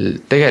meil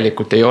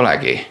tegelikult ei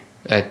olegi,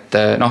 et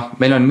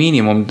meil on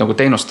miinimum nagu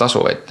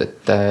teenustasu,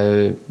 et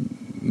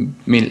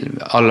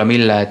alla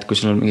mille, et kui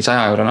sul on mingi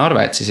 100 eurone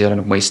arve, et siis ei ole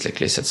nagu mõistlik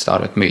lihtsalt seda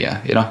arvet müüa.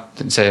 Ja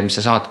see, mis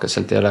sa saad, kas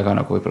sealt ei ole ka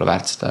nagu võib-olla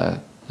väärt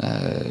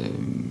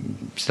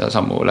seda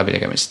sammu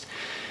läbitegemist.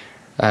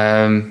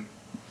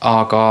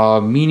 Aga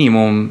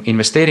miinimum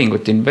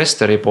investeeringut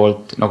investori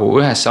poolt nagu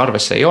ühesse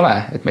arvesse ei ole,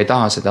 et me ei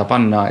taha seda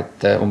panna,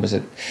 et umbes,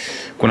 et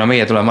kuna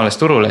meie tuleme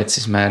alles turule, et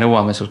siis me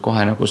nõuame sult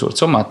kohe nagu suurt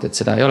summat, et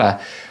seda ei ole.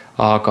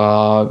 Aga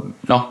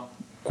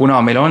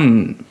kuna meil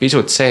on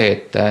pisut see,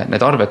 et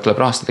need arved tuleb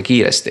rahastada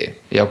kiiresti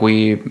ja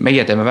kui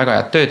meie teeme väga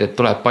head tööd, et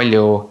tuleb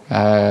palju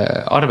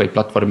arveid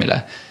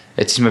platvormile,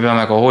 et siis me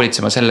peame ka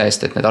hoolitsema selle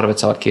eest, et need arved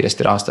saavad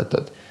kiiresti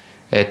rahastatud.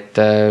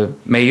 Et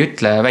me ei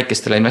ütle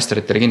väikestele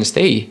investoritele kindlasti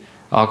ei,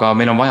 aga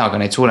meil on vaja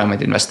ka neid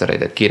suuremaid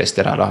investoreid, et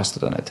kiiresti ära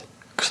rahastada need.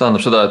 Kas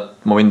tähendab seda,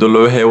 et ma võin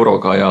tulla 1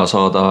 euroga ja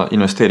saada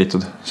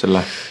investeeritud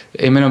selle?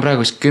 Ei, meil on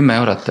praegu 10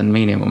 eurot on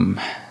miinimum.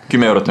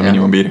 10 eurot on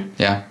miinimumpiir?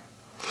 Jah.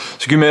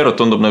 See 10 eurot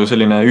tundub nagu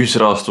selline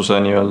ühisrahastuse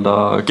nii-öelda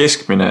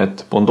keskmine,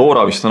 et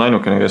Bondora vist on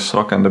ainukene, kes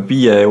rakendab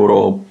 5 euro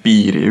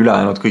piiri,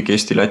 ülejäänud kõik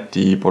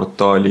Eesti-Läti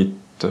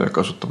portaalid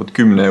kasutavad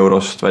 10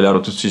 eurost, välja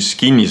arvatud siis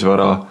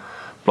kinnisvara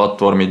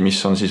platvormid,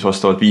 mis on siis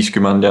vastavalt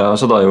 50 ja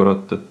 100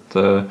 eurot, et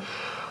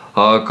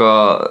aga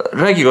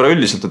räägi korra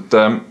üldiselt, et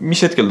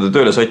mis hetkel te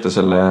tööle saite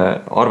selle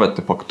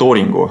arvete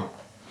faktooringu?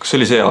 Kas see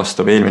oli see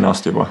aasta või eelmine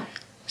aasta juba?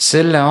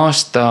 Selle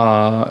aasta,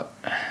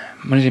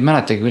 ma nüüd ei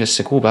mäletagi, kuidas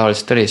see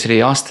kuupäevaliselt oli, see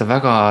oli aasta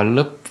väga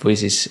lõpp või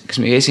siis, kas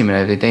meie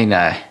esimene või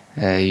teine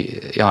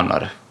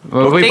jaanuar.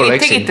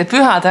 Tegite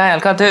pühade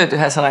ajal ka tööd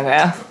ühesõnaga,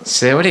 jah?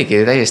 See oligi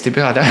täiesti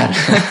pühade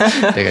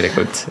ajal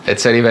tegelikult,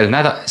 et see oli veel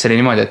see oli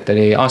niimoodi, et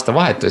oli aasta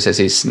vahetus ja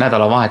siis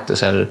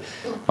nädalavahetusel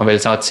ma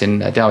veel saatsin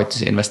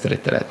teavitusi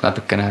investoritele, et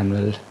natukene on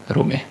veel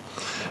ruumi.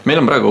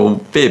 Meil on praegu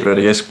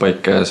veebruari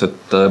keskpaik käes,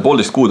 et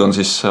 1,5 kuud on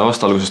siis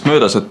aasta algusest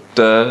möödas,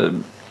 et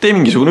tee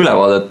mingisugune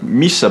ülevaade, et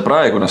mis see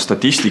praegune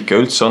statistika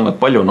üldse on,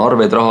 et palju on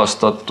arveid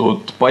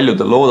rahastatud, palju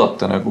te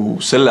loodate nagu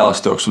selle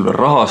aasta jooksul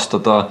veel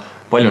rahastada,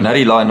 palju on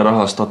ärilaene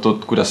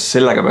rahastatud, kuidas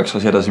sellega peaks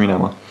asi edasi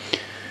minema?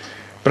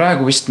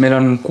 Praegu vist meil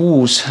on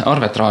 6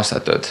 arvet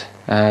rahastatud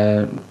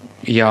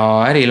ja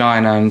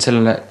ärilaene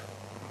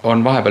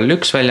on vahepeal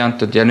 1 välja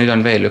antud ja nüüd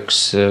on veel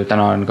 1,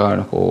 täna on ka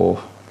nagu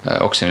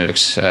oksjonil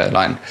 1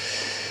 laen.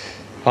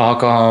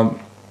 Aga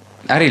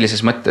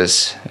ärilises mõttes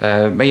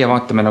meie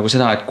vaatame nagu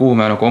seda, et kuhu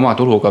me nagu oma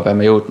tuluga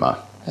peame jõudma.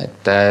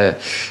 Et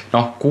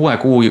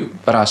 6 kuu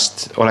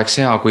pärast oleks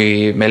hea, kui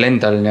meil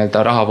endal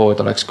nii-öelda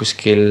rahavood oleks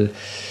kuskil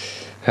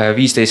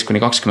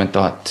 15-20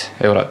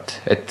 000 eurot,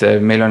 et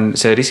meil on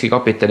see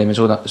riskikapitali, me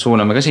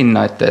suuname ka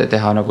sinna, et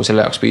teha nagu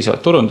selle jaoks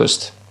piisavalt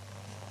turundust,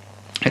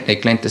 et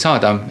neid kliente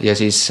saada ja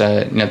siis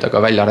nii-öelda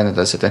ka välja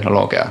arendada see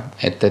tehnoloogia,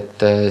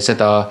 et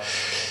seda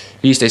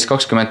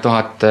 15-20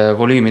 000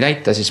 volüümi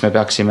täita, siis me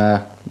peaksime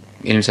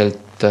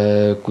ilmselt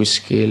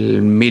kuskil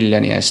 1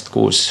 miljoni eest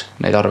kuus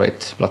neid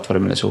arveid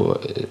platvormile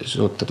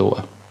suuta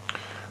tuua.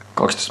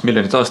 12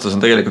 miljonit aastas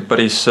on tegelikult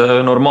päris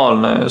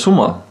normaalne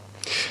summa.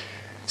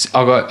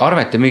 Aga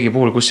arvete müügi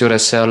puhul, kus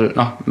juures seal,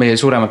 meie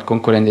suuremad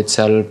konkurendid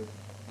seal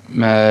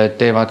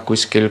teevad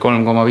kuskil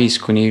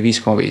 3,5 kuni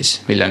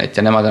 5,5 miljonit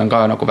ja nemad on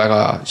ka nagu väga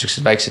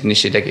sellised väiksed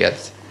niši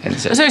tegijad.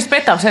 See vist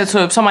petab see, et sul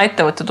võib sama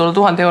ettevõtte tulla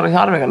 1000 eurose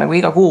arvega nagu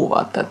iga kuu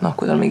vaata, et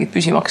kui tal mingid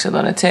püsimaksed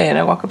on, et see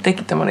nagu hakkab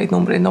tekitama neid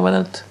numbreid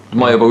nobedalt.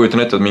 Ma juba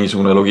kujutan ette, et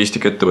mingisugune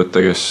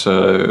logistikaettevõte, kes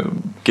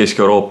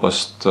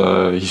Kesk-Euroopast,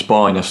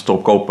 Hispaaniast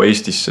toob kaupa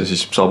Eestisse,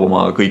 siis saab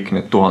oma kõik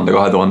need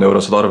 1000-2000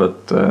 eurosed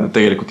arved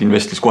tegelikult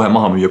investis kohe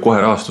maha müüa,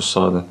 kohe rahastust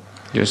saada.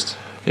 Just.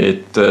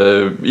 Et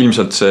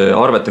ilmselt see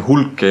arvete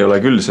hulk ei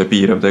ole küll see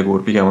piirav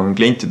tegur, pigem on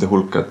klientide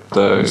hulk, et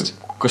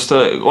kas te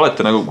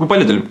olete nagu, kui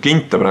palju teil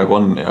kliente praegu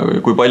on ja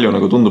kui palju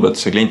nagu tundub, et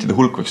see klientide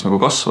hulk võiks nagu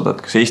kasvada,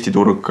 et kas Eesti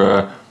turg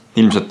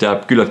ilmselt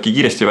jääb küllaltki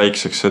kiiresti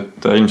väikseks,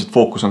 et ilmselt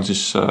fookus on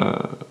siis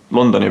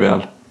Londoni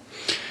peal?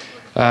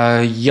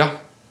 Jah,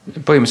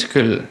 põhimõtteliselt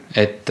küll,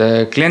 et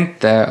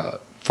kliente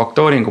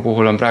faktooringu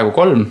puhul on praegu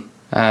 3.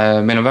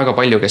 Meil on väga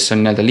palju, kes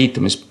on nii-öelda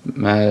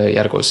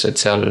liitumisjärgus, et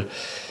seal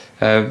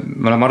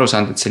me oleme aru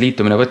saanud, et see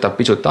liitumine võtab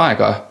pisut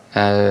aega,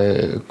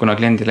 kuna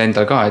kliendil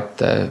endal ka,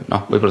 et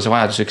võib-olla see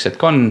vajadus üks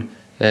hetk on,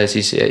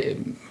 siis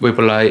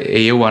võib-olla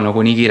ei jõua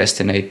nagu nii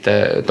kiiresti neid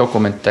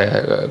dokumente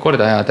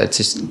korda ajada, et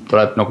siis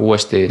tuleb nagu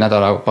uuesti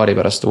nädala-paari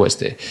pärast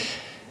uuesti.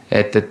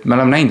 Et me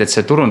oleme näinud, et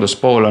see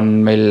turunduspool on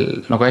meil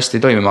nagu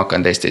hästi toimima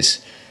hakanud Eestis.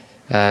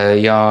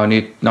 Ja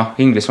nüüd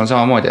Inglismaal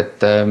samamoodi,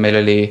 et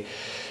meil oli,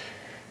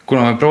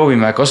 kuna me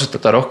proovime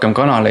kasutada rohkem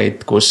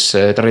kanaleid, kus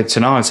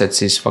traditsionaalselt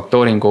siis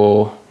faktooringu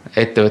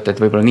ettevõtted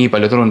võib-olla nii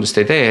palju turundust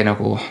ei tee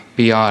nagu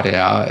PR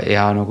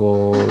ja nagu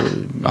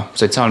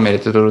sotsiaalmeedia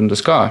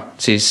turundus ka,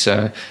 siis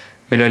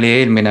meil oli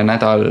eelmine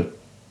nädal,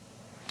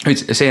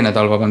 see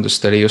nädal,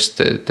 vabandust, oli just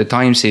The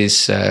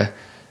Timesis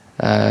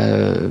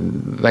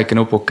väike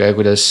nupuke,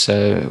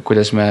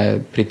 kuidas me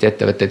Briti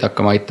ettevõtteid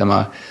hakkama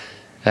aitama.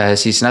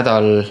 Siis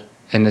nädal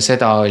enne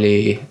seda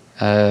oli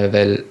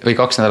veel, või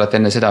 2 nädalat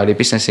enne seda oli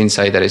Business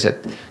Insideris,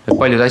 et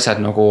paljud asjad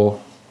nagu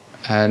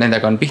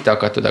nendega on pihta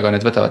hakatud, aga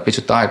need võtavad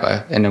pisut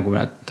aega enne kui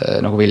nad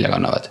nagu vilja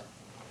kannavad.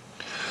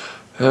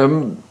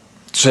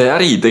 See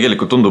äri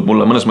tegelikult tundub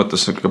mulle mõnes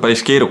mõttes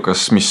päris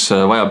keerukas, mis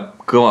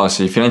vajab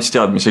kõvasi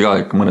finantsteadmisi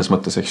ka mõnes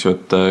mõttes, eks ju,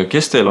 et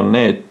kes teil on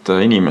need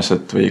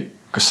inimesed või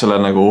kas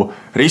selle nagu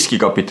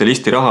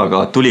riskikapitalisti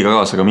rahaga tuli ka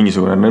kaasa ka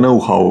mingisugune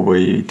know-how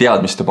või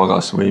teadmiste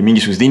pagas või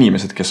mingisugused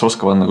inimesed, kes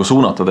oskavad nagu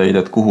suunata teid,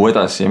 et kuhu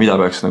edasi ja mida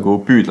peaks nagu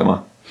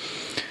püüdlema?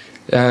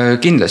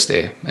 Kindlasti,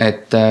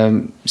 et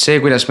see,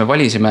 kuidas me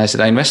valisime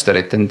seda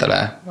investorit endale,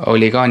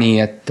 oli ka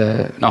nii, et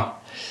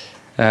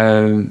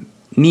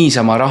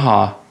niisama raha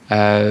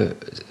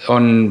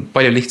on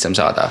palju lihtsam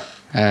saada.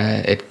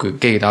 Et kui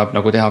keegi tahab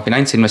nagu teha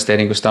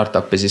finantsinvesteeringu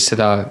startupi, siis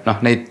seda,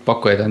 neid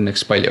pakkujaid on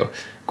üks palju,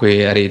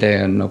 kui äriidee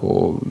on nagu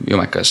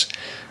jumekas.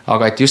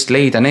 Aga et just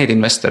leida need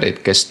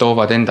investorid, kes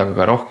toovad endaga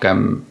ka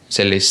rohkem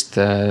sellist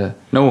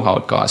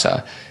know-how'd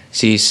kaasa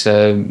siis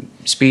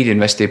Speed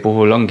Investi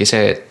puhul ongi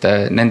see, et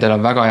nendel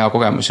on väga hea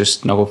kogemus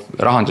just nagu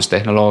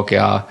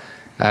rahandustehnoloogia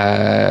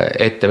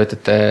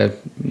ettevõtete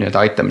nii-öelda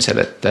aitamisel,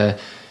 et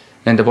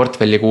nende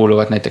portfelli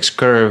kuuluvad näiteks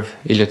Curve,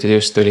 hiljuti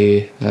just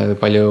tuli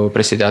palju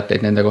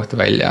pressiteateid nende kohta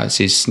välja,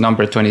 siis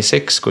Number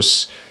 26,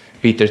 kus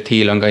Peter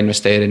Thiel on ka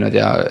investeerinud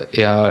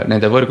ja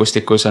nende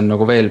võrgustikus on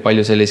nagu veel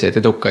palju selliseid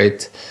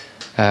edukaid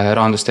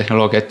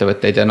rahandustehnoloogia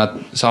ettevõtteid ja nad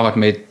saavad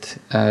meid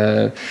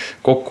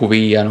kokku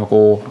viia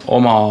nagu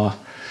oma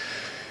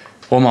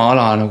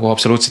ala nagu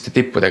absoluutsete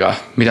tippudega,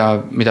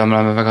 mida me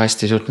oleme väga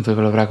hästi suutnud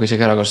võib-olla praegu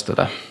isegi ära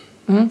kasutada.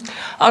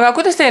 Aga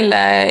kuidas teil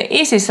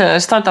Eestis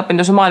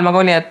startup-induse maailmaga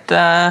oli, et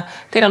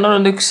teil on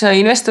olnud üks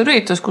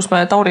investorüritus, kus me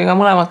Tauriga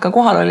mõlemad ka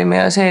kohal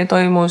olime ja see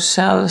toimus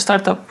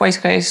Startup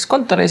Wiseguys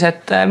kontoris,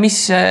 et mis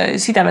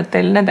sidemed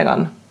teil nendega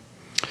on?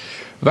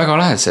 Väga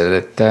lähedased,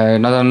 et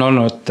nad on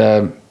olnud,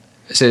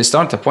 see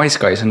Startup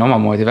Wiseguys on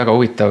omamoodi väga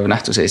huvitav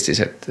nähtus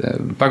Eestis, et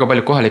väga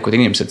paljud kohalikud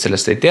inimesed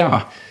sellest ei tea,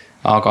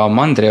 aga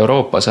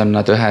Mandri-Euroopas on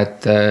nad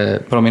ühed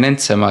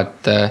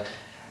prominentsemad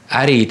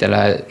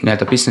äridele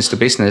nii-öelda business to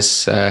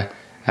business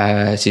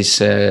siis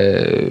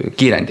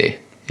kiirendi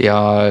ja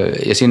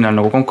siin on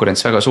nagu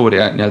konkurents väga suur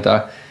ja nii-öelda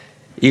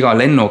iga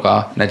lennuga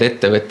need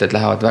ettevõtted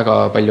lähevad väga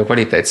palju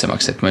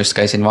kvaliteetsemaks, et ma just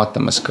käisin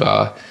vaatamas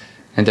ka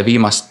nende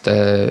viimast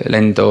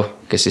lendu,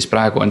 kes siis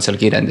praegu on seal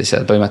kiirendis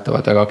ja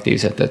toimetavad väga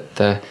aktiivselt,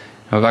 et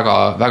väga,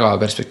 väga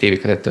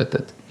perspektiivikad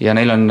ettevõtted ja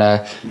neil on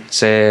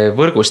see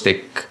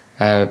võrgustik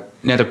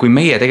nii-öelda, kui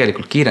meie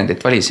tegelikult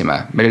kiirendit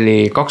valisime, meil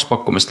oli 2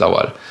 pakkumist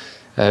laual.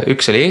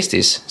 Üks oli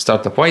Eestis,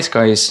 Startup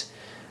Wiseguys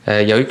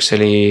ja üks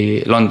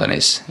oli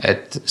Londonis,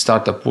 et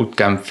Startup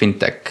Bootcamp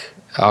Fintech,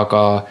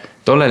 aga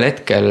tollel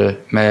hetkel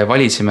me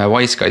valisime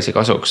Wiseguysi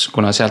kasuks,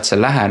 kuna sealt see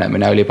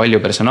lähenemine oli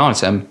palju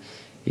personaalsem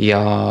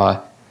ja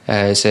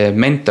see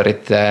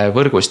mentorite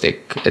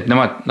võrgustik, et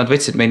nad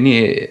võtsid meid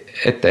nii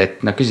ette,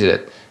 et nad küsisid,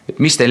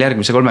 et mis teil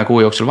järgmise 3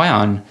 kuu jooksul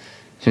vaja on.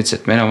 Siis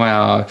ütles, et meil on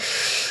vaja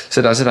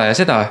seda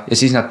ja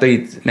siis nad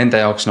tõid nende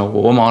jaoks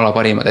nagu oma ala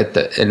parimad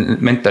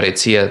mentorid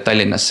siia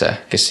Tallinnasse,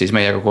 kes siis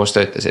meiega koos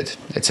töötasid.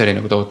 Et see oli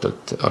nagu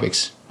tohutult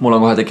abiks. Mul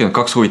on kohe tekkinud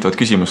 2 huvitavat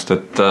küsimust,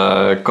 et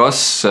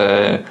kas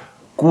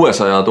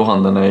 600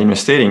 000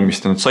 investeering,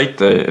 mis te nüüd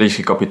saite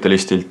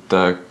riskikapitalistilt,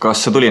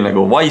 kas see tuli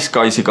nagu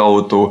Wiseguysi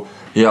kaudu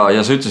ja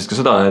sa ütlesid ka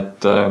seda,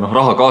 et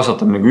raha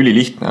kaasata on nagu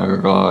ülilihtne,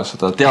 aga ka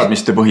seda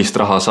teadmiste põhist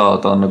raha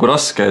saada on nagu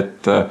raske,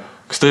 et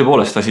kas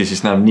tõepoolest asi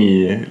siis näeb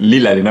nii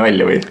lilleline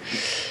välja või?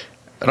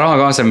 Raha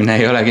kaasamine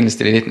ei ole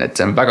kindlasti lihtne, et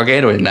see on väga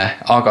keeruline,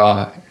 aga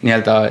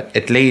nii-öelda,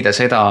 et leida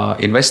seda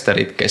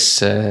investorit, kes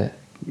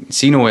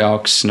sinu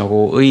jaoks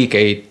nagu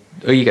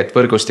õiget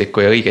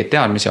võrgustikku ja õigeid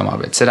teadmisi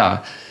omab, et seda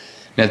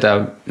nii-öelda,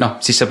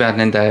 siis sa pead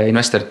nende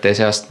investorite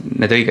seast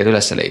need õiged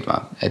üles leidma.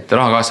 Et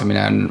raha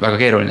kaasamine on väga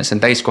keeruline, see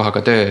on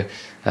täiskohaga töö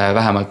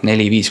vähemalt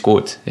 4-5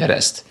 kuud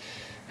järjest.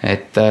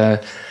 Et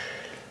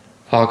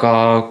aga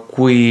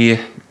kui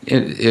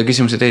ja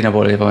küsimuse teine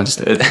pool oli,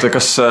 vabandust. Et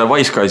kas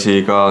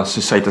Wiseguysiga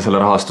siis saite selle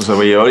rahastuse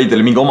või oli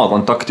teil mingi oma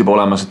kontakt juba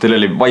olemas, et teil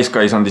oli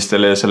Wiseguys andis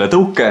teile selle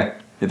tõuke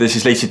ja te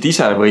siis leidsite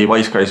ise või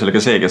Wiseguys oli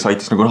ka see, kes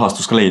aitas nagu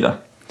rahastust ka leida?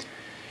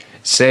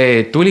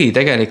 See tuli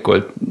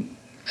tegelikult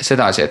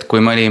sedasi, et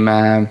kui me olime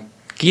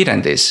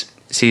kiirendis,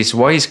 siis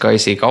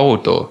Wiseguysi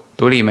kaudu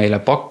tuli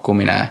meile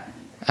pakkumine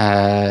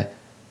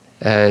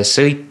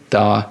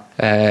sõita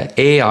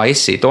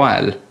EAS-i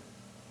toel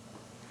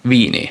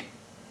Viini.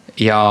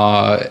 Ja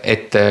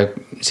et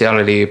seal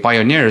oli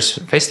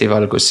Pioneers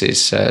festival, kus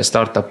siis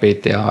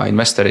startupid ja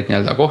investorid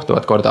nii-öelda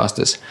kohtuvad kord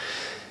aastas.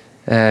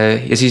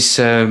 Ja siis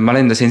ma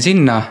lendasin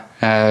sinna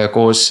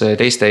koos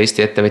teiste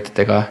Eesti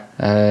ettevõtjatega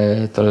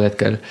tollel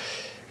hetkel.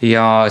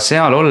 Ja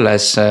seal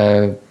olles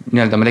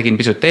nii-öelda ma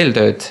tegin pisut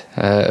eeltööd,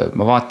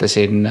 ma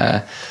vaatasin,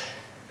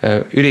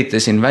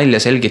 üritasin välja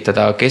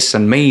selgitada, kes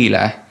on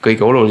meile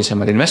kõige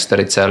olulisemad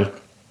investorid seal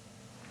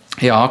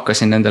ja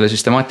hakkasin nendele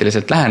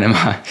süstemaatiliselt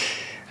lähenema.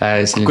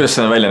 Kuidas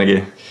see välja nägi?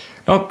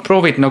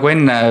 Proovid nagu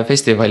enne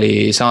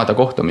festivali saada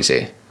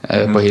kohtumisi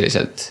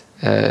põhiliselt.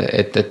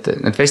 Et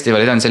need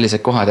festivalid on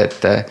sellised kohad,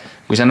 et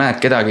kui sa näed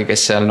kedagi,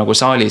 kes seal nagu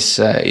saalis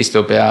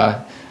istub ja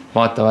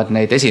vaatavad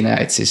neid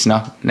esinejaid, siis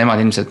nemad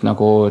ilmselt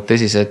nagu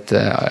tõsised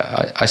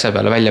asja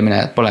peale välja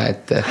minejad pole,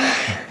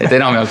 et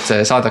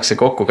enamjaolt saadakse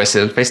kokku kas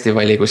seal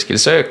festivali kuskil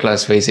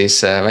sööklas või siis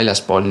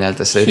väljaspool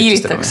nii-öelda seda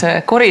hiilitakse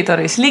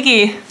koridoris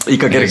ligi.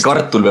 Ikka kerge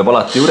kartul peab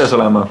alati juures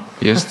olema.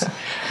 Just,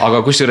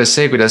 aga kusjuures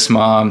see, kuidas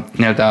ma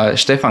nii-öelda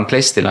Stefan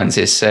Klestil on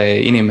siis see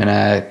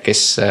inimene,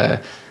 kes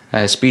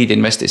Speed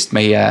Investist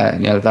meie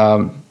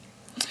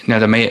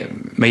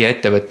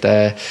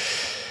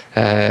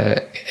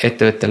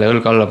ettevõttele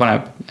õlga alla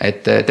paneb,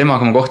 et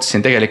temaga ma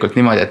kohtusin tegelikult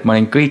niimoodi, et ma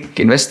olin kõik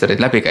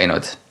investorid läbi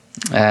käinud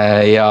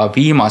ja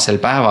viimasel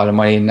päeval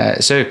ma olin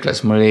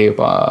sööklas, mul oli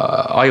juba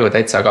aju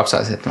täitsa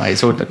kapsas, et ma ei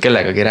suutnud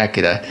kellegagi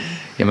rääkida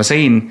ja ma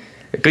sõin,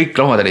 kõik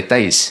lauad olid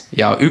täis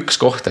ja üks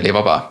koht oli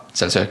vaba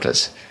seal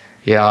sööklas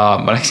ja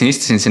ma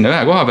istusin sinna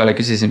ühe koha peale,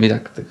 küsisin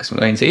midagi, kas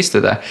ma võin see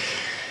istuda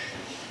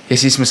ja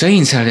siis ma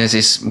sõin seal ja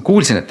siis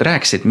kuulsin, et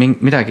rääkisid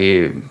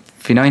midagi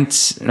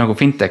nagu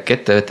fintech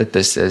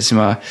ettevõtetest ja siis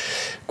ma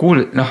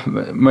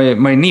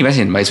olin nii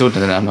väsinud, ma ei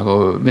suutnud enam nagu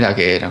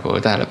midagi nagu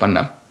tähele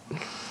panna.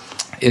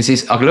 Ja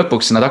siis, aga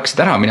lõpuks nad hakkasid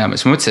ära minema,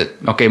 siis ma mõtlesin, et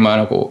okei, ma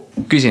nagu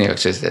küsin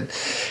igaks,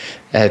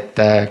 et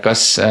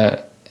kas,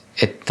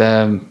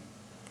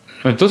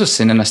 ma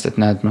tutvustasin ennast, et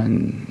näed, ma olen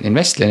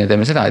Investlin ja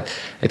teeme seda,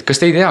 et kas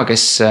te ei tea,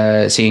 kes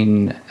siin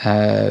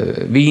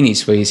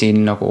Viinis või siin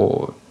nagu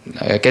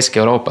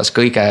Kesk-Euroopas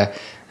kõige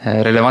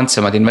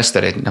relevantsemad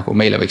investorid nagu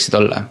meile võiksid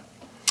olla.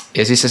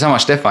 Ja siis seesama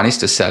Stefan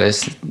istus seal ja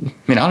siis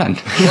mina olen.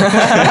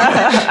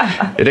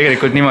 Ja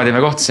tegelikult niimoodi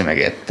me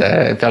kohtusimegi, et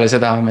peale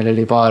seda meil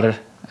oli paar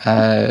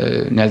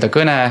nii-öelda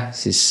kõne,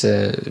 siis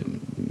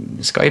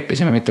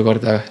Skype'isime mitu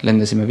korda,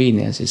 lendasime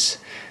Viini ja siis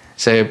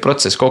see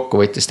protsess kokku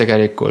võttis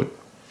tegelikult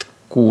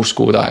 6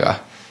 kuud aega.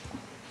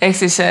 Ehk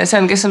siis see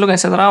on, kes on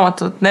lugenud seda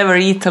raamatut Never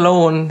Eat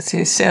Alone,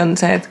 siis see on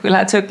see, et kui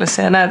lähed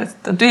sööklasse ja näed,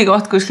 et on tühi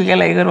koht kuskil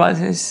kellegi kõrval,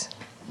 siis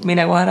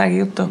mine kohe räägi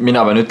juttu.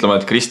 Mina pean ütlema,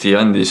 et Kristi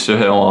andis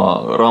ühe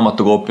oma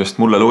raamatukoopiast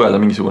mulle lugeda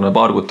mingisugune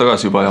paar kuud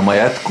tagasi juba ja ma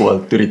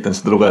jätkuvalt üritan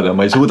seda lugeda ja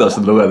ma ei suuda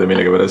seda lugeda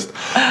millegi pärast.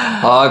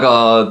 Aga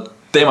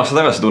teemasse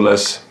tagasi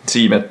tulles,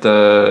 Siim, et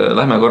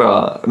lähme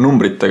korra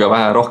numbritega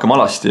vähe rohkem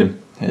alasti.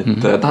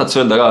 Et tahad sa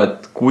öelda ka,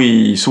 et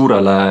kui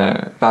suurele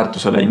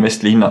väärtusele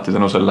Investli hinnati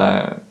tänu selle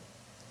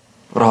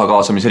raha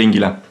kaasamise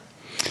ringile?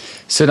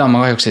 Seda ma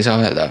kahjuks ei saa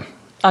öelda.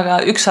 Aga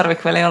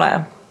ükssarvik veel ei ole,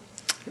 jah?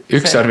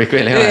 Ükssarvik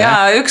veel ei ole, jah? Ja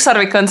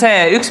ükssarvik on see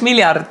 1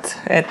 miljard,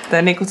 et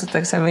nii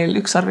kutsutakse meil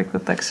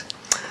ükssarvikuteks.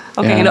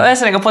 Okei, no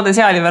ühesõnaga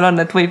potentsiaali veel on,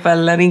 et võib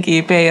veel ringi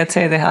B ja C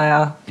teha ja...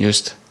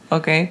 Just.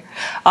 Okei.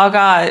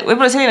 Aga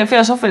võib-olla selline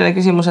filosoofiline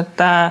küsimus, et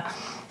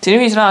siin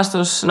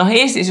ühisrahastus,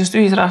 Eestis just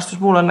ühisrahastus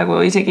puhul on nagu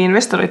isegi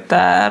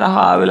investorite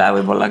raha üle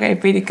võib-olla käib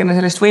veidikene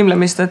sellist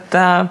võimlemist, et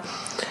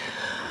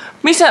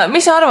mis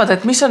sa arvad,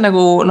 et mis on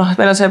nagu,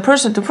 meil on see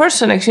person to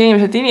person, eks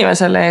inimesed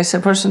inimesele ja see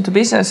person to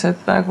business,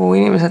 et nagu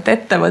inimesed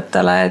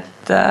ettevõttele, et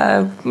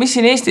mis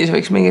siin Eestis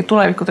võiks mingid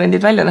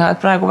tulevikutrendid välja näha, et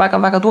praegu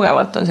väga-väga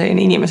tugevalt on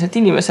selline inimesed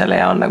inimesele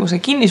ja on nagu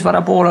see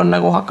kinnisvara pool on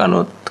nagu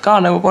hakanud ka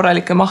nagu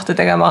korralikke mahte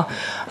tegema,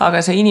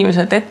 aga see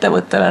inimesed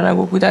ettevõttele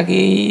nagu kuidagi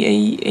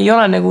ei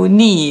ole nagu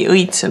nii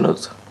õitsenud.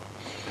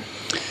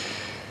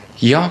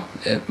 Jah,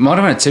 ma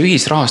arvan, et see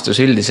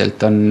ühisrahastus üldiselt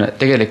on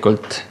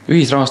tegelikult,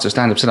 ühisrahastus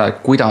tähendab seda, et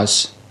kuidas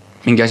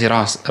mingi asi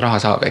raha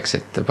saab, eks,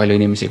 et palju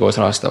inimesi koos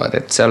rahastavad,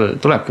 et seal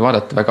tulebki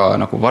vaadata väga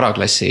nagu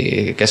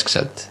varaklassi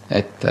keskselt,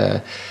 et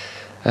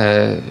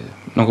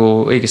nagu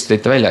õigesti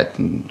tõite välja, et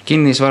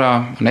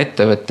kinnisvara on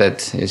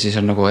ettevõtted ja siis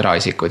on nagu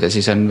eraisikud ja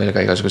siis on veel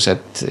ka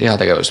igasugused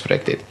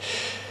heategevusprojektid.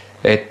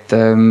 Et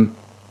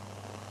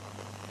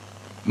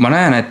ma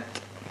näen, et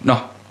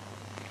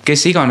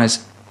kes iganes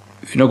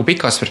nagu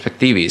pikas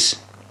perspektiivis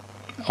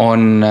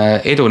on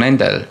edu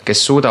nendel, kes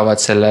suudavad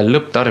selle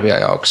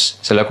lõpptarbija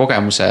jaoks selle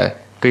kogemuse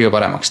kõige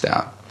paremaks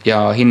teha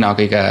ja hinna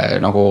kõige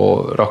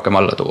nagu rohkem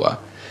alla tuua.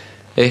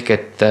 Ehk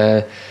et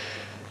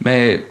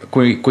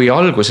kui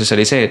alguses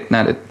oli see, et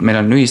näed, et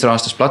meil on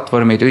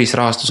ühisrahastusplatvormid,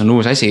 ühisrahastus on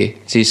uus asi,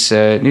 siis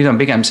nüüd on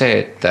pigem see,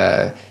 et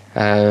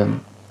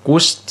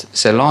kust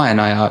see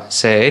laenaja,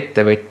 see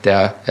ettevõtja,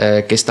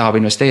 kes tahab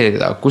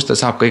investeerida, kust ta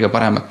saab kõige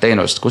paremat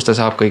teenust, kust ta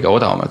saab kõige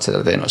odavamalt seda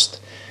teenust.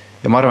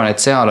 Ja ma arvan, et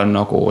seal on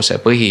nagu see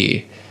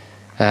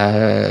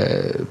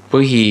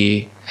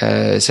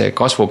see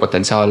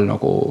kasvupotentsiaal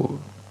nagu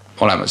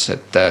olemas,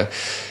 et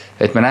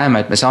me näeme,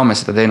 et me saame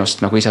seda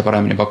teenust nagu ise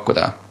paremini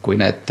pakkuda, kui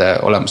need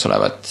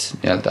olemasolevad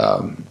nii-öelda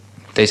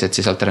teised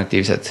siis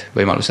alternatiivsed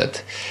võimalused.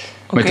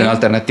 Kui ma ütlen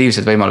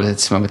alternatiivsed võimalused,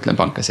 siis ma mõtlen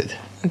pankasid.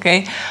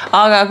 Okei,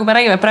 aga kui me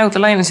räägime praegu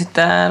te lainesite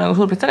nagu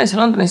Suurbritannias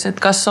ja Londonis,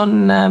 et kas on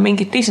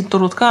mingid teised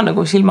turud ka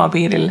nagu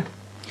silmapiiril?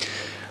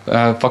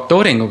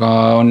 Faktooringuga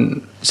on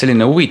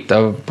selline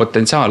huvitav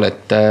potentsiaal,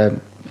 et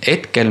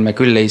hetkel me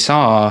küll ei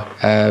saa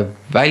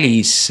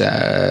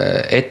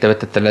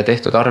välisettevõtetele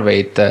tehtud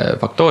arveid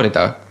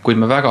faktoorida, kuid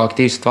me väga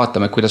aktiivselt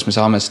vaatame, kuidas me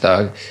saame seda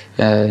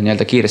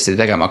nii-öelda kiiresti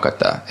tegema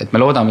hakata. Et me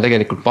loodame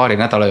tegelikult paari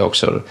nädala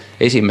jooksul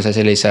esimese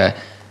sellise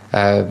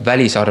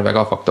välisarve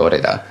ka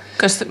faktoorida.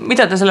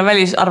 Mida te selle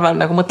välisarve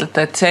nagu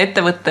mõtlete, et see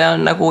ettevõte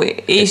on nagu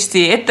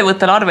Eesti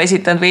ettevõttele arve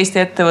esitanud või Eesti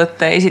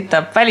ettevõte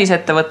esitab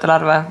välisettevõttele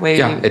arve? Või...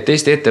 Jah, et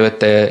Eesti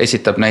ettevõte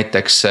esitab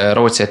näiteks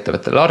Rootsi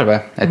ettevõttele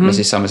arve, et me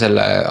siis saame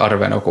selle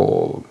arve nagu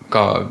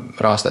ka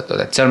rahastatud,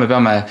 et seal me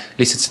peame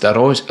lihtsalt seda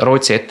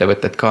Rootsi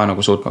ettevõtet ka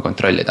nagu suutma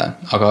kontrollida,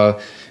 aga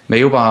me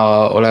juba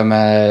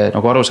oleme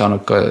nagu aru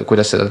saanud,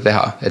 kuidas seda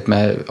teha, et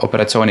me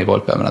operatsiooni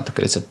poolt peame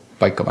natuke lihtsalt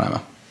paika panema.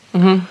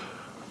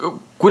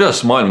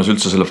 Kuidas maailmas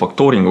üldse selle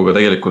faktooringuga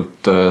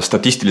tegelikult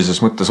statistilises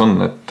mõttes on,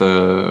 et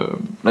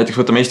näiteks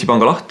võtame Eesti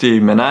Panga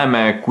lahti, me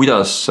näeme,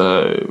 kuidas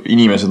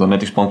inimesed on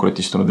näiteks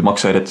pankrotistunud ja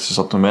maksehäiretesse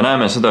sattunud, me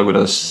näeme seda,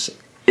 kuidas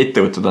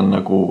ettevõtted on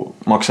nagu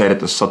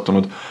maksehäiretesse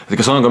sattunud, et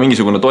kas on ka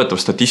mingisugune toetav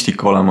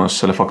statistika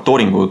olemas selle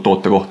faktooringu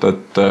toote kohta,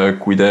 et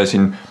kui te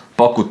siin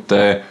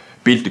pakute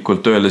piltlikult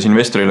öeldes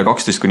investorile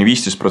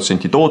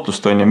 12–15%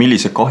 tootlust on ja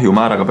millise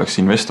kahjumääraga peaks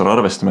investor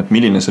arvestama, et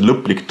milline see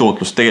lõplik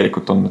tootlus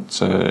tegelikult on, et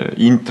see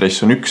intress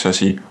on üks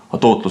asi, aga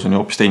tootlus on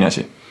ju hoopis teine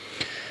asi.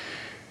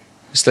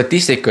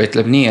 Statistika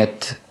ütleb nii,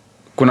 et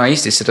kuna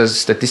Eestis seda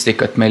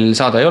statistikat meil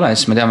saada ei ole,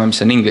 siis me teame,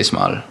 mis on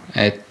Inglismaal.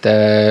 Et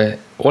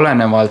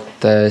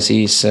olenevalt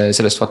siis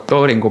sellest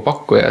faktoringu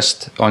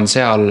pakkujast on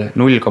seal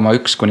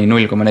 0,1 kuni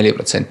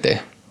 0,4%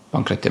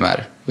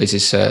 pankrotimäär või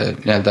siis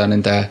nii-öelda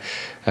nende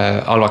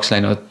halvaks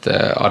läinud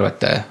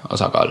arvete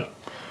osakaal,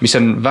 mis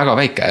on väga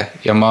väike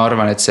ja ma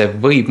arvan, et see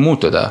võib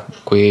muutuda,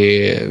 kui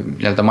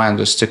nii-öelda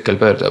majandustsükkel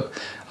pöördub.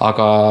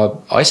 Aga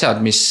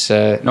asjad,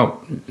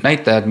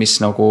 näitajad, mis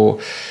nagu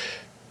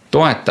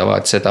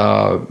toetavad seda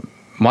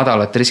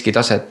madalat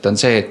riskitaset on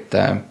see, et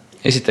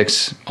esiteks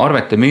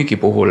arvete müügi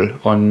puhul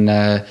on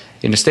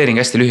investeering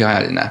hästi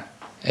lühiajaline.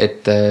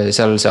 Et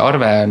seal see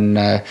arve on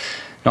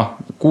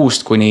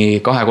 6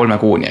 kuni 2-3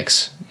 kuuni, eks.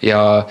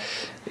 Ja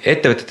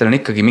ettevõtetel on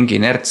ikkagi mingi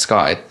inerts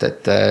ka,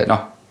 et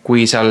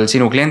kui seal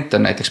sinu klient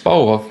on näiteks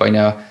Bauhof,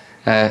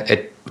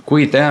 et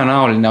kui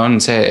tõenäoline on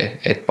see,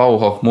 et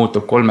Bauhof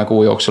muutub 3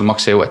 kuu jooksul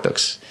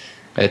maksejõuetuks.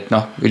 Et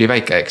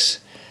üliväike, eks.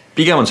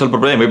 Pigem on seal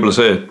probleem võib-olla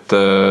see, et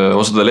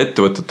osadel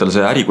ettevõtetel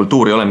see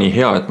ärikultuur ei ole nii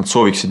hea, et nad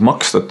sooviksid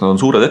maksta, et nad on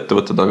suured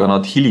ettevõtted, aga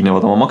nad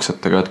hilinevad oma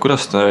maksetega. Et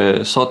kuidas te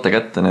saate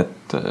kätte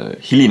need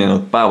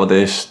hilinenud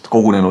päevade eest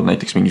kogunenud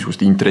näiteks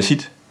mingisugused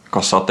intressid?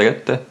 Kas saate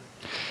kätte?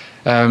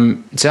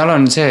 Seal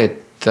on see,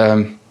 et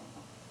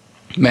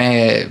me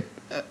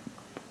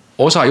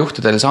osa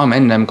juhtudel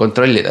saame ennem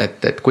kontrollida,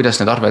 et kuidas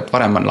need arved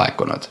varem on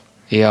laekunud.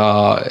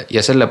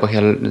 Ja selle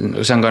põhjal,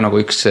 see on ka nagu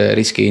üks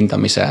riski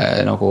hindamise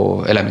nagu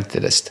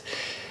elementidest.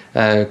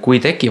 Kui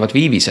tekivad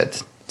viivised,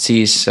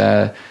 siis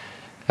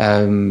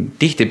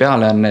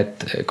tihtipeale on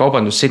need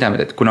kaubandussidemed,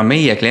 et kuna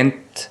meie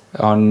klient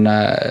on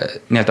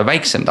nii-öelda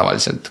väiksem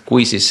tavaliselt,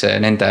 kui siis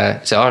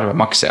see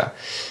arvemaksja,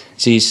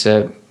 siis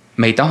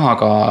me ei taha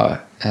ka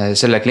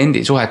selle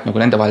kliendi suhet nagu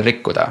nende vahel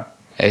rikkuda.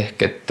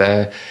 Ehk et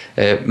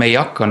me ei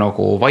hakka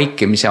nagu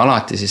vaikimisi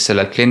alati siis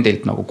sellelt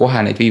kliendilt nagu kohe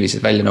neid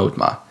viiviseid välja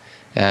nõudma.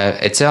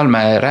 Et seal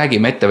me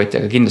räägime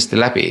ettevõtjaga kindlasti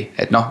läbi,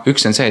 et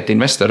üks on see, et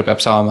investor peab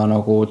saama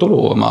nagu tulu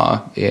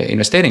oma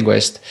investeeringu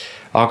eest,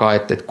 aga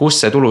et kus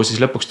see tulu siis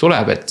lõpuks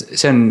tuleb, et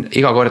see on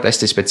iga kord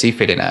hästi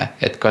spetsiifiline,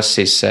 et kas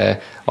siis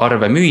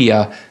arve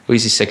müüa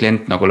või siis see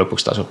klient nagu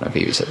lõpuks tasub need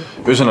viivised.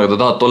 Ühesõnaga, te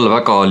tahate olla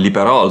väga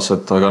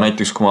liberaalsed, aga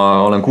näiteks kui ma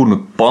olen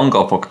kuulnud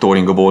panga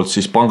faktooringu poolt,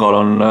 siis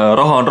pangal on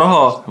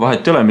raha,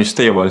 vahet ei ole, mis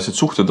teievahelised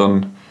suhted on.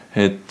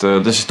 Et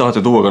te siis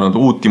tahate tuua ka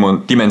uut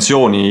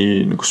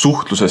dimensiooni nagu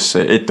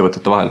suhtlusesse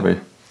ettevõtete vahel või?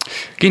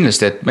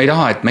 Kindlasti, et me ei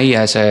taha, et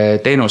meie see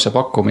teenuse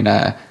pakkumine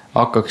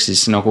hakkaks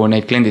siis nagu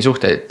neid kliendi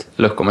suhteid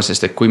lõhkuma,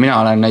 sest et kui mina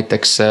olen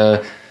näiteks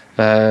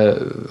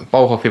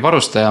Bauhofi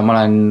varustaja, ma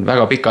olen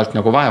väga pikalt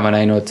nagu vaeva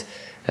näinud,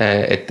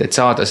 et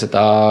saada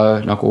seda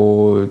nagu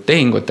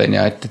tehingut on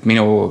ja et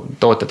minu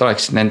tooted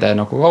oleksid nende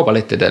nagu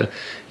kaubalettidel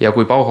ja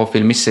kui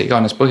Bauhofil mis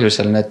iganes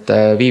põhjusel need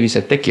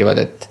viivised tekivad,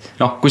 et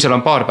kui seal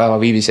on paar päeva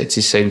viivised,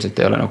 siis see ilmselt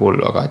ei ole nagu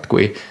hullu, aga et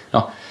kui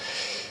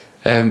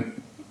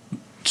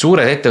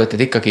suured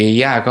ettevõtted ikkagi ei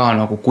jää ka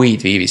nagu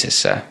kuid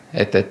viivisesse,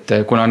 et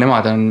kuna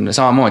nemad on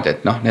samamoodi,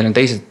 et neil on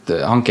teised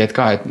hankijad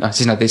ka, et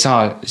siis nad ei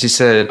saa, siis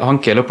see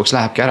hankija lõpuks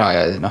lähebki ära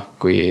ja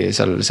kui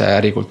seal see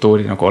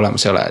ärikultuuri nagu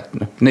olemas ei ole,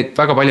 et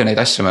väga palju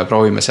neid asju me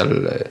proovime seal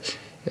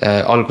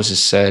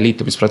alguses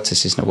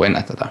liitumisprotsessis nagu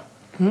ennetada.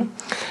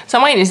 Sa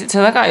mainisid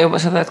seda ka juba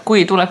seda, et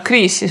kui tuleb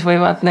kriis, siis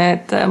võivad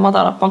need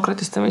madalad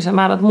pankrotistamise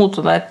määrad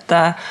muutuda, et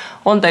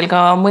on teil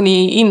ka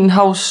mõni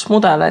in-house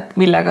mudel, et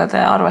millega te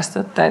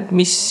arvestate, et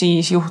mis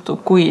siis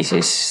juhtub, kui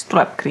siis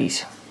tuleb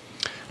kriis?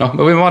 Me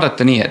võime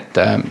vaadata nii, et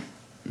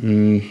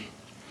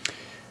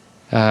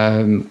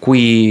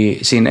kui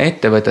siin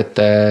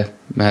ettevõtete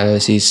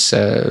siis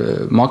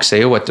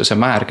maksejõuetuse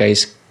määr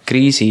käis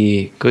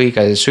kriisi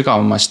kõige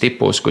sügavamas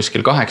tipus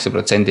kuskil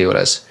 8%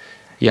 juures,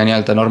 ja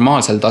nii-öelda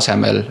normaalsel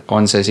tasemel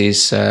on see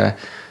siis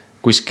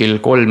kuskil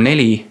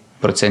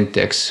 3-4%,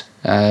 eks,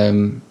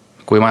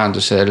 kui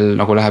majandusel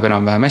nagu läheb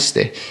enam-vähem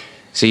hästi,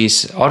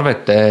 siis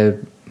arvete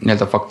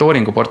nii-öelda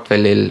faktooringu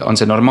portfellil on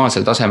see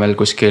normaalsel tasemel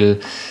kuskil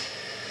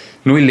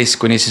 0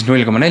 kuni siis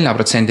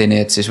 0,4%,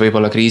 et siis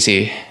võib-olla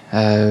kriisi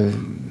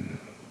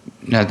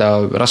nii-öelda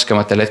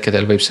raskematel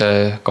hetkedel võib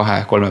see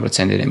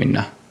 2-3%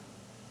 minna.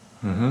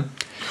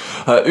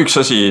 Üks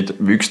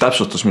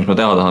täpsustus, mis ma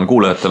teha tahan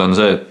kuulajatele on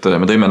see, et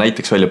me tõime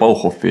näiteks välja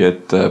Bauhofi,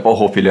 et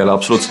Bauhofil ei ole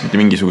absoluutselt mitte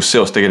mingisugust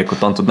seost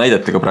tegelikult antud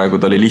näidetega praegu,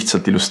 ta oli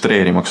lihtsalt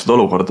illustreerimaks seda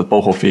olukorda, et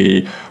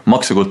Bauhofi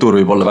maksekultuur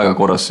võib olla väga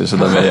korras ja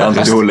seda me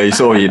antud juhul ei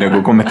soovi nagu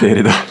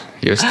kommenteerida.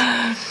 Just.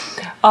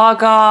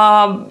 Aga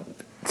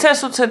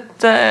selles suhtes, et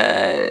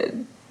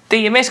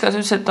teie meeskonnas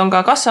ütles, et on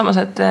ka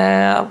kasvamas, et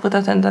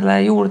võtate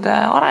endale juurde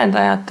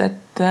arendajat,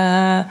 et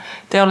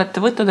te olete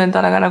võtnud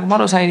endale ka, nagu ma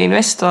aru sain,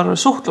 investor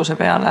suhtluse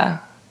peale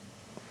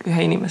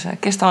ühe inimese,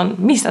 kes ta on,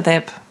 mis ta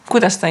teeb,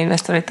 kuidas ta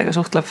investoritega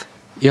suhtleb?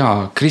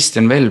 Jaa,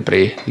 Kristjan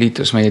Velbri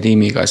liitus meie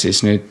tiimiga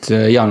siis nüüd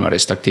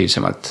jaanuarist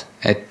aktiivsemalt,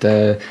 et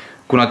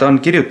kuna ta on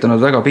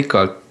kirjutanud väga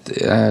pikalt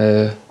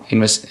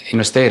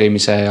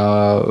investeerimise ja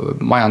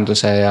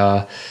majanduse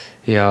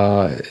ja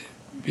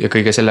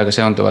kõige sellega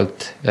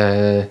seonduvalt,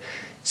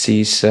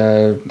 siis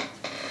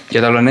ja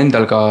tal on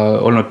endal ka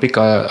olnud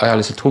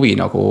pikaajaliselt huvi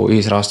nagu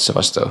ühisrahastuse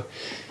vastu,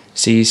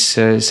 siis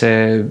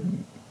see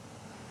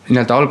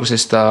nii-öelda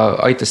alguses ta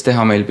aitas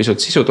teha meil pisut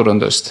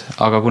sisuturundust,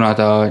 aga kuna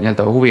ta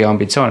nii-öelda huvi ja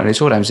ambitsioon oli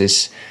suurem,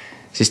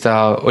 siis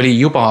ta oli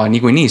juba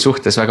niikuinii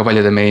suhtes väga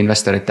paljude meie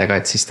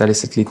investoritega, et siis ta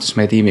lihtsalt liitus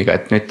meie tiimiga,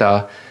 et nüüd ta,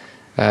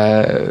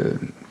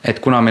 et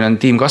kuna meil on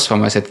tiim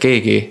kasvamas, et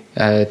keegi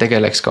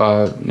tegeleks ka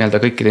nii-öelda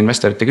kõikide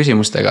investorite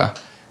küsimustega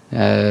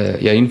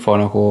ja info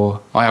nagu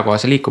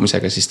ajakohase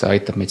liikumisega, siis ta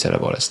aitab meid selle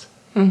poolest.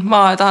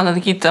 Ma tahan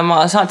kiita,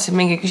 ma saatsin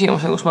mingi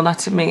küsimuse, kus ma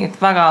tahtsin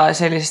mingit väga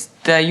sellist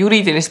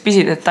juriidilist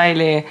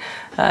pisidetaili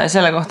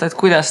selle kohta, et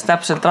kuidas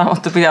täpselt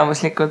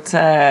raamatupidamislikult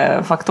see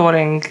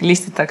faktooring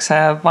listitakse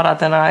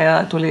varadena ja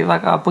tuli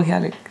väga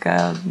põhjalik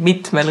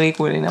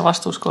mitmelõiguline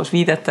vastus koos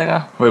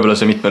viidetega. Võib-olla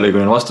see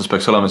mitmelõiguline vastus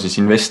peaks olema siis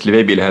Investli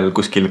veebilehel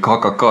kuskil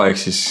KKK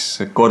ehk siis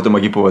korduma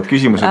kipuvad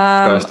küsimused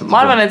kajastatud.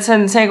 Ma arvan, et see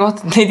on see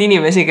koht, et neid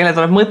inimesi, kelle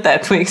tuleb mõte,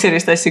 et võiks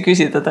sellist asja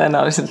küsida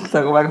tõenäoliselt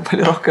nagu väga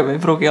palju rohkem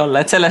ei pruugi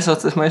olla, et selles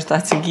suhtes ma just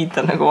tahtsin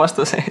kiita nagu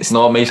vastuse eest.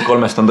 No meist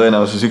 3 on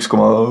tõenäosus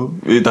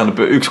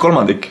 1/3.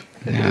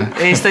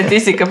 Ei,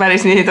 statistika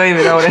päris nii ei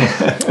toimi, Lauri.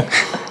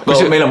 No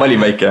meil on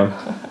valim väike, jah.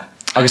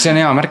 Aga see on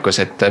hea märkus,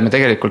 et me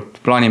tegelikult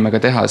plaanime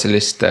ka teha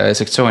sellist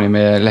sektsiooni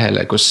meie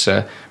lehele, kus,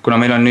 kuna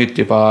meil on nüüd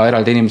juba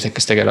eraldi inimesed,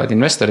 kes tegelevad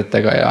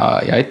investoritega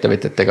ja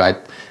ettevõtjatega,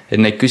 et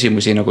neid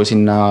küsimusi nagu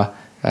sinna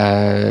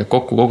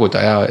kokku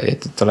koguda ja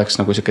et oleks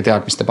nagu selline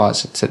teadmiste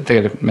baas, et see,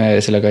 tegelikult me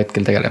sellega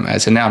hetkel tegeleme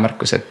ja see on hea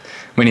märkus, et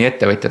mõni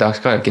ettevõtja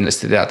tahaks ka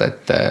kindlasti teada,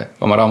 et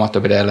oma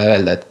raamatupidajale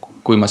öelda, et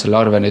kui ma selle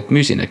arve nüüd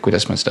müüsin, et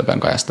kuidas ma seda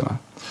pean kajastama.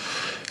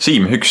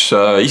 Siim, üks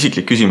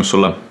isiklik küsimus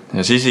sulle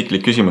ja see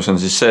isiklik küsimus on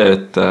siis see,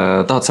 et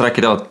tahad sa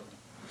rääkida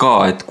ka,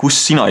 et kus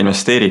sina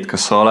investeerid,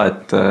 kas sa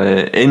oled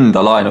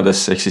enda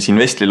laenudesse ehk siis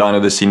Investli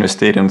laenudesse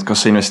investeerinud,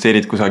 kas sa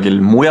investeerid kusagil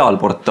mujal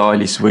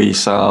portaalis või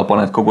sa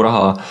paned kogu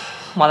raha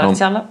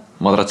madratsi alla?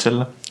 Madratsi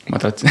alla.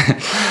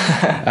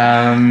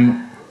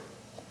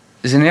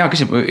 See on hea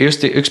küsimus,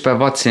 just üks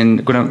päev vaatasin,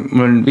 kuna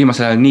mul on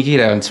viimasel ajal nii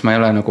kiire olnud, siis ma ei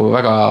ole nagu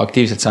väga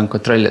aktiivselt saanud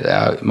kontrollida ja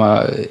ma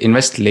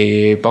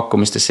Investli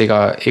pakkumistesse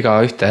iga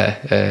ühte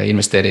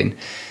investeerin.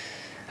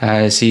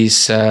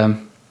 Siis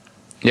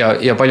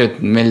ja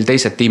paljud meil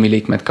teised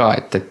tiimiliikmed ka,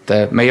 et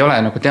me ei ole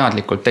nagu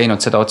teadlikult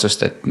teinud seda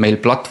otsust, et meil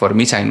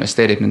platvorm ise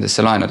investeerib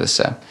nendesse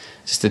laenudesse.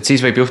 Sest et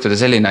siis võib juhtuda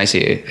selline asi,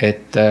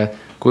 et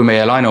kui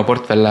meie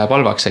laenuportfell läheb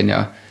halvaks,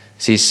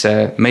 siis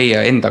meie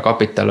enda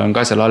kapital on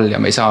ka seal all ja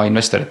me ei saa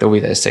investorite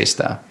huvide eest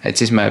seista. Et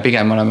siis me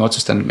pigem oleme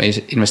otsustanud, me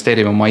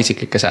investeerime oma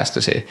isiklikke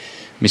säästusi,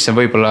 mis on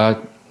võib-olla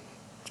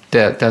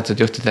teatud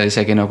juhtudel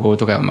isegi nagu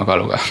tugevama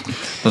kaaluga.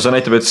 No see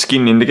näitab, et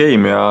skin in the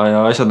game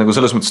ja asjad nagu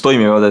selles mõttes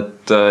toimivad,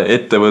 et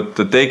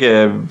ettevõtte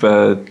tegev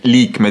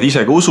liikmed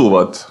ise ka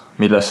usuvad,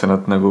 millesse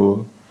nad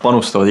nagu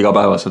panustavad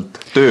igapäevaselt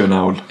töö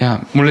näol. Ja,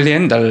 mul oli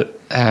endal,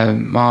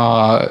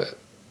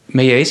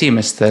 meie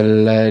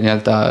esimestel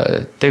nii-öelda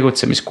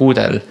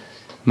tegutsemiskuudel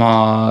ma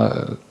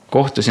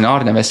kohtusin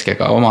Aarne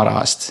Veskega oma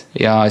rahast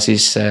ja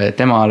siis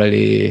temal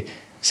oli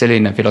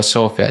selline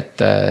filosoofia,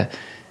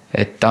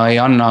 et ta ei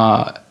anna,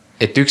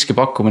 et ükski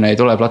pakkumine ei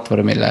tule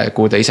platvormile,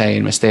 kuhu ta ise ei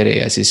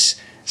investeeri ja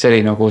siis see oli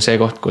nagu see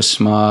koht, kus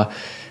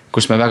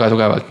me väga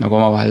tugevalt nagu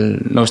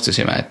omavahel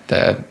nõustusime,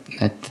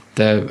 et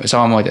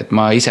samamoodi, et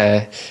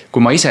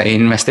kui ma ise ei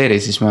investeeri,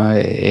 siis ma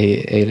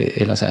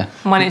ei lase.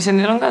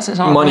 Manisenil on ka see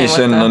sama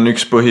Manisen on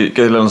üks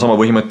kellel on sama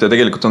põhimõte ja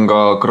tegelikult on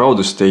ka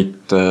Crowd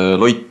Estate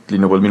Loit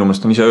linnu poolt minu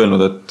meelest on ise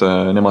öelnud, et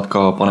nemad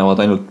ka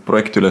panevad ainult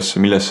projekti üles,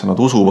 millesse nad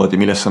usuvad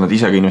ja millesse nad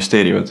ise ka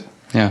investeerivad.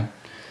 Ja.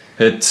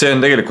 Et see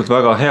on tegelikult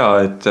väga hea,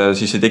 et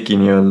siis ei teki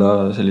nii-öelda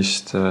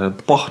sellist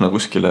pahna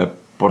kuskile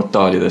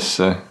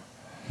portaalidesse.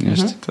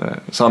 Just.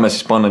 Saame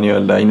siis panna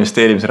nii-öelda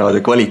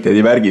investeerimisraade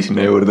kvaliteedi märgi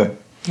sinna juurde.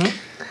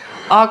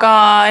 Aga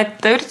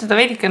et üritada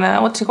veidikene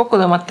otsi kokku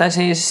tõmmata,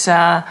 siis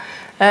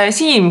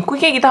Siim, kui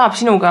keegi tahab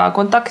sinuga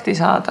kontakti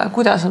saada,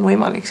 kuidas on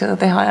võimalik seda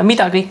teha ja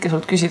mida kõike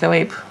sult küsida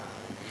võib?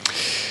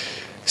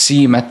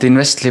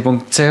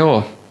 Siim@investli.co,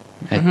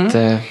 et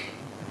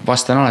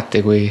vastan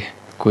alati,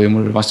 kui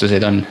mul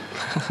vastuseid on.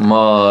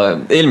 Ma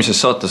eelmises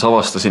saates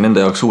avastasin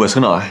enda jaoks uue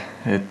sõna,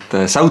 et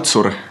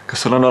säutsur,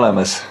 kas sul on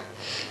olemas?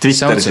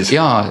 Twitteris?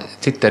 Jaa,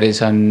 Twitteris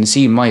on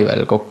Siim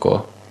Maivel kokku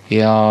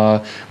ja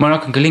ma olen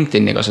hakanud ka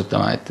LinkedIni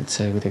kasutama, et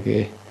see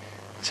kuidagi,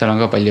 seal on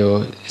ka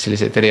palju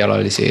selliseid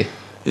erialalisi.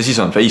 Ja siis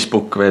on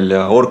Facebook veel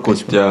ja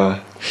Orkut ja...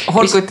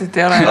 Orkutit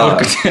ei ole.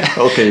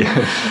 Okei,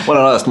 ma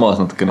olen ajast maas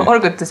natukene.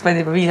 Orkutist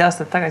pandi juba 5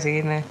 aastat tagasi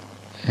kinni.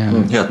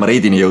 Hea, et ma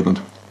Reidini jõudnud.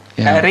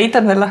 Reit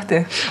on veel lahti.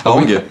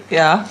 Ongi?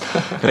 Jaa.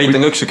 Reit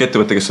on ka üks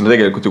ettevõte, kes on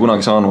tegelikult ju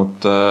kunagi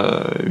saanud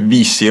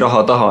VC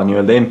raha taha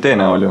nii-öelda MT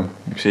näol ju.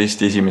 Üks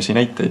Eesti esimesi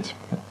näiteid.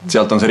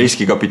 Sealt on see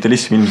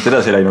riskikapitalism ilmselt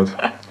edasi läinud.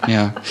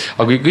 Jaa,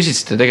 aga kui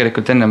küsisite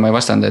tegelikult enne ma ei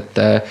vastanud,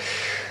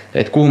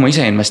 et kuhu ma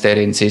ise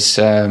investeerin, siis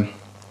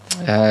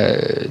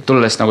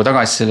tulles nagu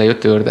tagasi selle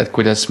jutu juurde, et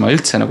kuidas ma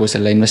üldse nagu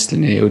selle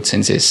investlini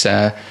jõudsin, siis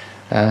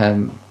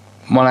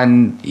ma olen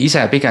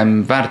ise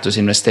pigem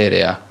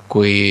väärtusinvesteerija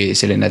kui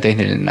selline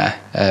tehniline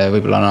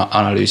võib-olla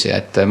analüüsi,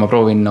 et ma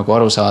proovin nagu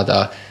aru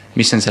saada,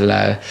 mis on selle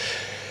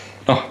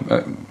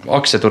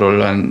aktsiaturul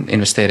on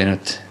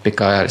investeerinud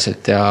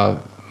pikaajaliselt ja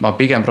ma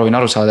pigem proovin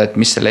aru saada, et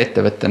mis selle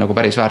ettevõtte nagu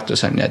päris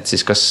väärtus on ja et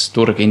siis kas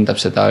turg hindab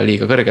seda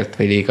liiga kõrgelt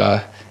või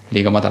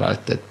liiga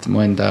madalalt, et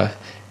mu enda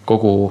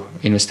kogu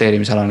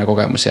investeerimisalane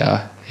kogemus ja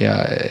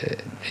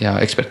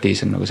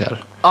ekspertiis on nagu seal.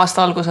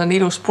 Aasta algus on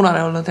ilus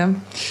punane olnud, jah?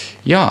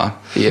 Jaa,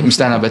 mis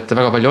tähendab, et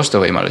väga palju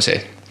ostuvõimalusi.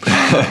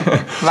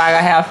 Väga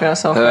hea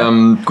filosoofia.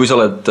 Kui sa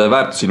oled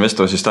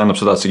väärtusinvestor, siis tähendab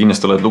seda, et sa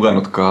kindlasti oled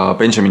lugenud ka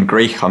Benjamin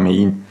Grahami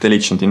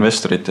Intelligent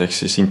Investorit ehk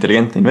siis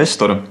intelligentne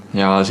investor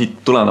ja siit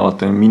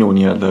tulenevalt on minu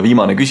nii-öelda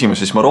viimane küsimus,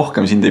 siis ma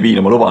rohkem sind ei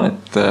piina, ma luban,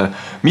 et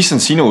mis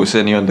on sinu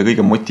see nii-öelda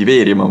kõige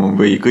motiveerivam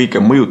või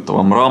kõige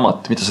mõjutavam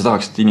raamat, mida sa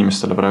tahaksid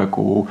inimestele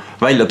praegu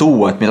välja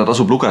tuua, et mida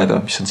tasub lugeda,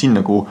 mis on siin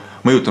nagu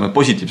mõjutanud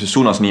positiivses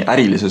suunas nii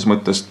ärilises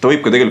mõttes, ta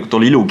võib ka tegelikult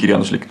olla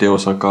ilukirjanduslik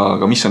teos,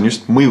 aga mis on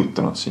just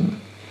mõjutanud sind?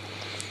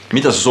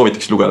 Mida sa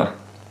soovitaksid lugeda?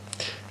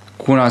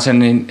 Kuna see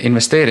on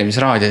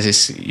investeerimisraadio,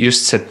 siis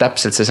just see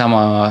täpselt see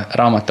sama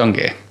raamat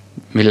ongi,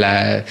 mille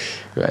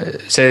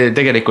see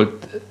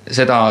tegelikult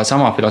seda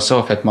sama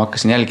filosoofiat ma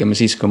hakkasin jälgima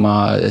siis, kui ma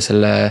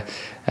selle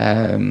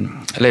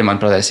Lehman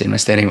Brothersi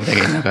investeeringu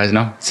tegin, aga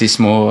siis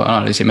mu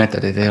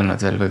analüüsimeetodid ei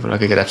olnud veel võib-olla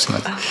kõige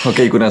täpsemad.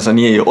 Okei, kuna sa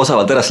nii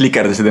osavalt ära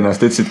slikerdasid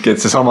ennast, ütlesidki,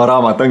 et see sama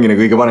raamat ongi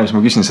kõige parem, siis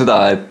ma küsin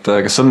seda, et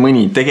kas on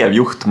mõni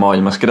tegevjuht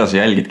maailmas, keda sa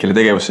jälgid, kelle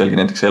tegevus sa jälgid,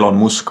 näiteks Elon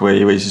Musk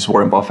või siis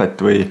Warren Buffett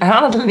või...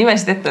 Anna tulla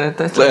nimesid ette, et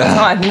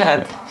samad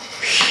nimed.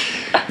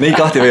 Neid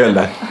kahti või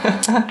öelda?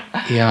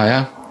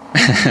 Ja.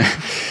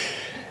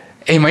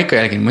 Ei, ma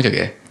ikka jälgin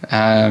muidugi.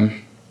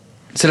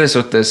 Selles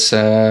suhtes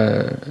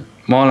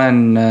ma olen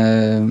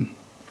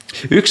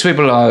üks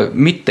võib-olla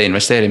mitte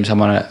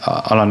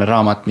investeerimisalane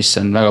raamat, mis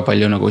on väga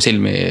palju nagu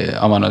silmi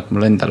avanud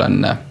mul endal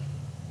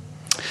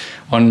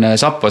on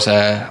Zappose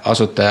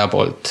asutaja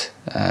poolt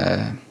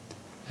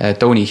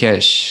Tony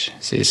Hirsch,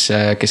 siis,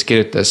 kes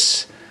kirjutas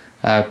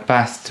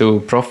Path to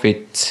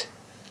Profit,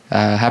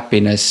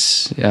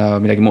 Happiness ja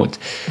midagi muud,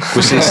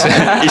 kus siis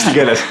eesti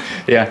keeles.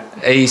 Jah,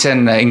 ei, see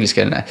on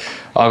ingliskeelne.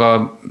 Aga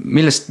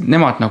millest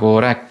nemad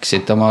nagu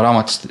rääkisid oma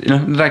raamatust,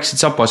 nad rääkisid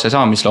Zappose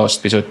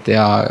saamisloost pisut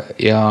ja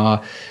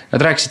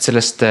nad rääkisid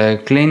sellest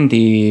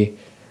kliendi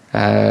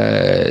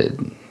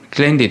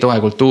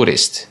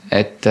toekultuurist,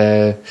 et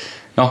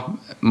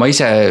ma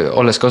ise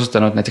olles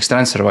kasutanud näiteks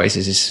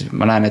TransferWise'i, siis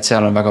ma näen, et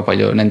seal on väga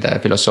palju nende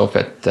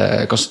filosoofiat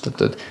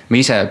kasutatud. Me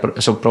ise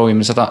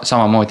proovime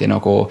samamoodi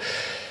nagu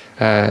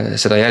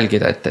seda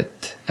jälgida,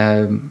 et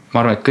ma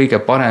arvan, et kõige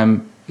parem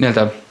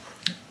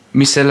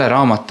mis selle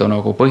raamatu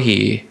nagu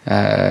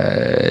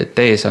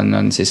põhitees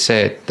on siis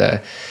see, et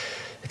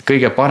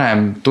kõige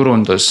parem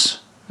turundus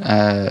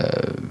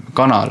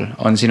kanal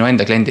on sinu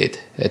enda kliendid,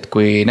 et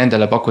kui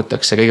nendele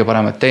pakutakse kõige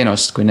paremat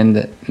teenust, kui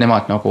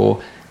nemad nagu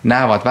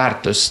näevad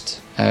väärtust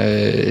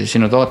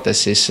sinu tootes,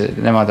 siis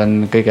nemad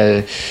on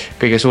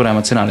kõige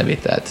suuremad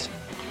sõnalevitajad.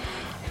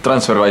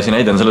 TransferWise'i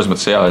näide on selles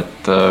mõttes hea,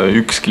 et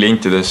üks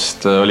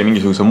klientidest oli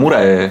mingisuguse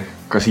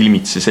murega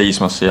silmitsi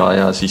seismas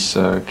ja siis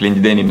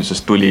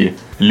klienditeenindusest tuli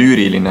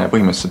lüüriline,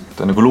 põhimõtteliselt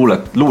nagu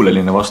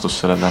luuleline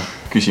vastus sellele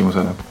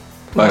küsimusele.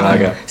 Väga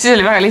äge. Siis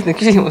oli väga lihtne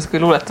küsimus,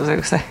 kui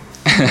luuletusega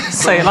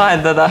sai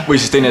lahendada.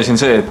 Või siis teine asi on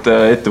see, et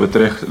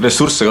ettevõtte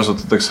ressursse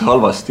kasutatakse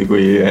halvasti,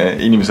 kui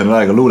inimesel on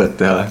aega luulet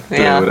teha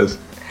töö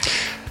juures.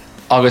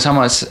 Aga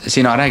samas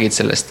sina räägid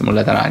sellest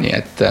mulle täna, nii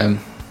et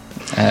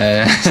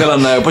seal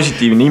on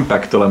positiivne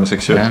impact olemas,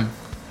 eks ju.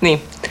 Nii,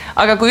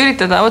 aga kui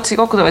üritada otsi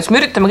kokku tuua, siis me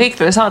üritame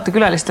kõikidele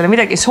saatekülalistele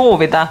midagi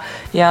soovida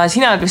ja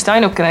sina oled vist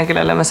ainukene,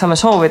 kellele me saame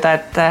soovida,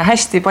 et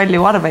hästi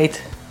palju arveid.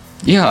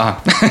 Jaa,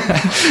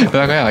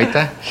 väga hea,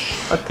 aitäh.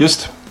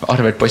 Just.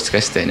 Arved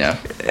postkasti on ja.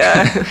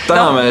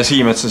 Täname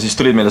Siim, et sa siis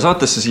tulid meile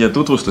saatesse siia,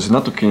 tutvustasid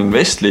natuke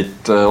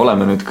Investlit,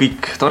 oleme nüüd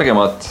kõik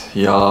targemad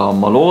ja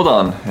ma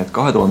loodan, et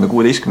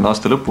 2016.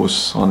 aasta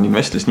lõpus on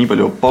Investlist nii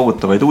palju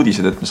paugutavaid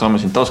uudiseid, et me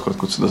saame sind taaskord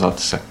kutsuda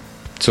saatesse.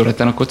 Suured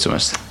tänud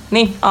kutsumast.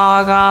 Nii,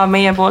 aga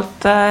meie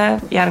poolt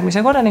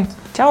järgmise korrani.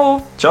 Tšau!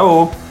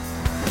 Tšau!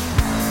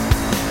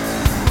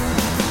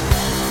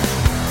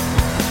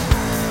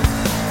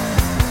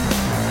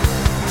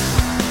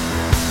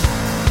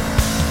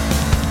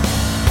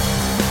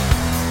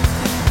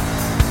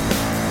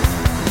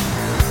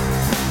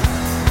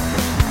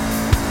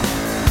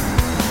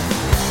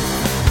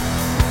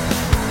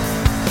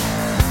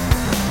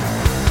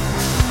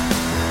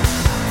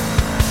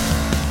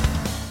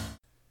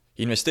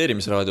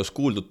 Investeerimisraadios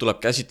kuuldud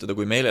tuleb käsitleda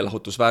kui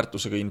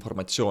meelelahutusväärtusega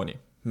informatsiooni.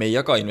 Me ei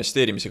jaga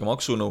investeerimisega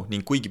maksunõu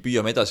ning kuigi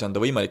püüame edasi anda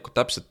võimalikult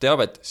täpset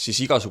teavet, siis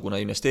igasugune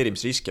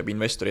investeerimisrisk jääb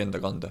investori enda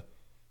kanda.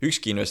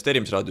 Ükski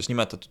investeerimisraadios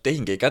nimetatud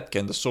tehing ei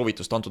kätke endast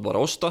soovitust antud vara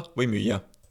osta või müüa.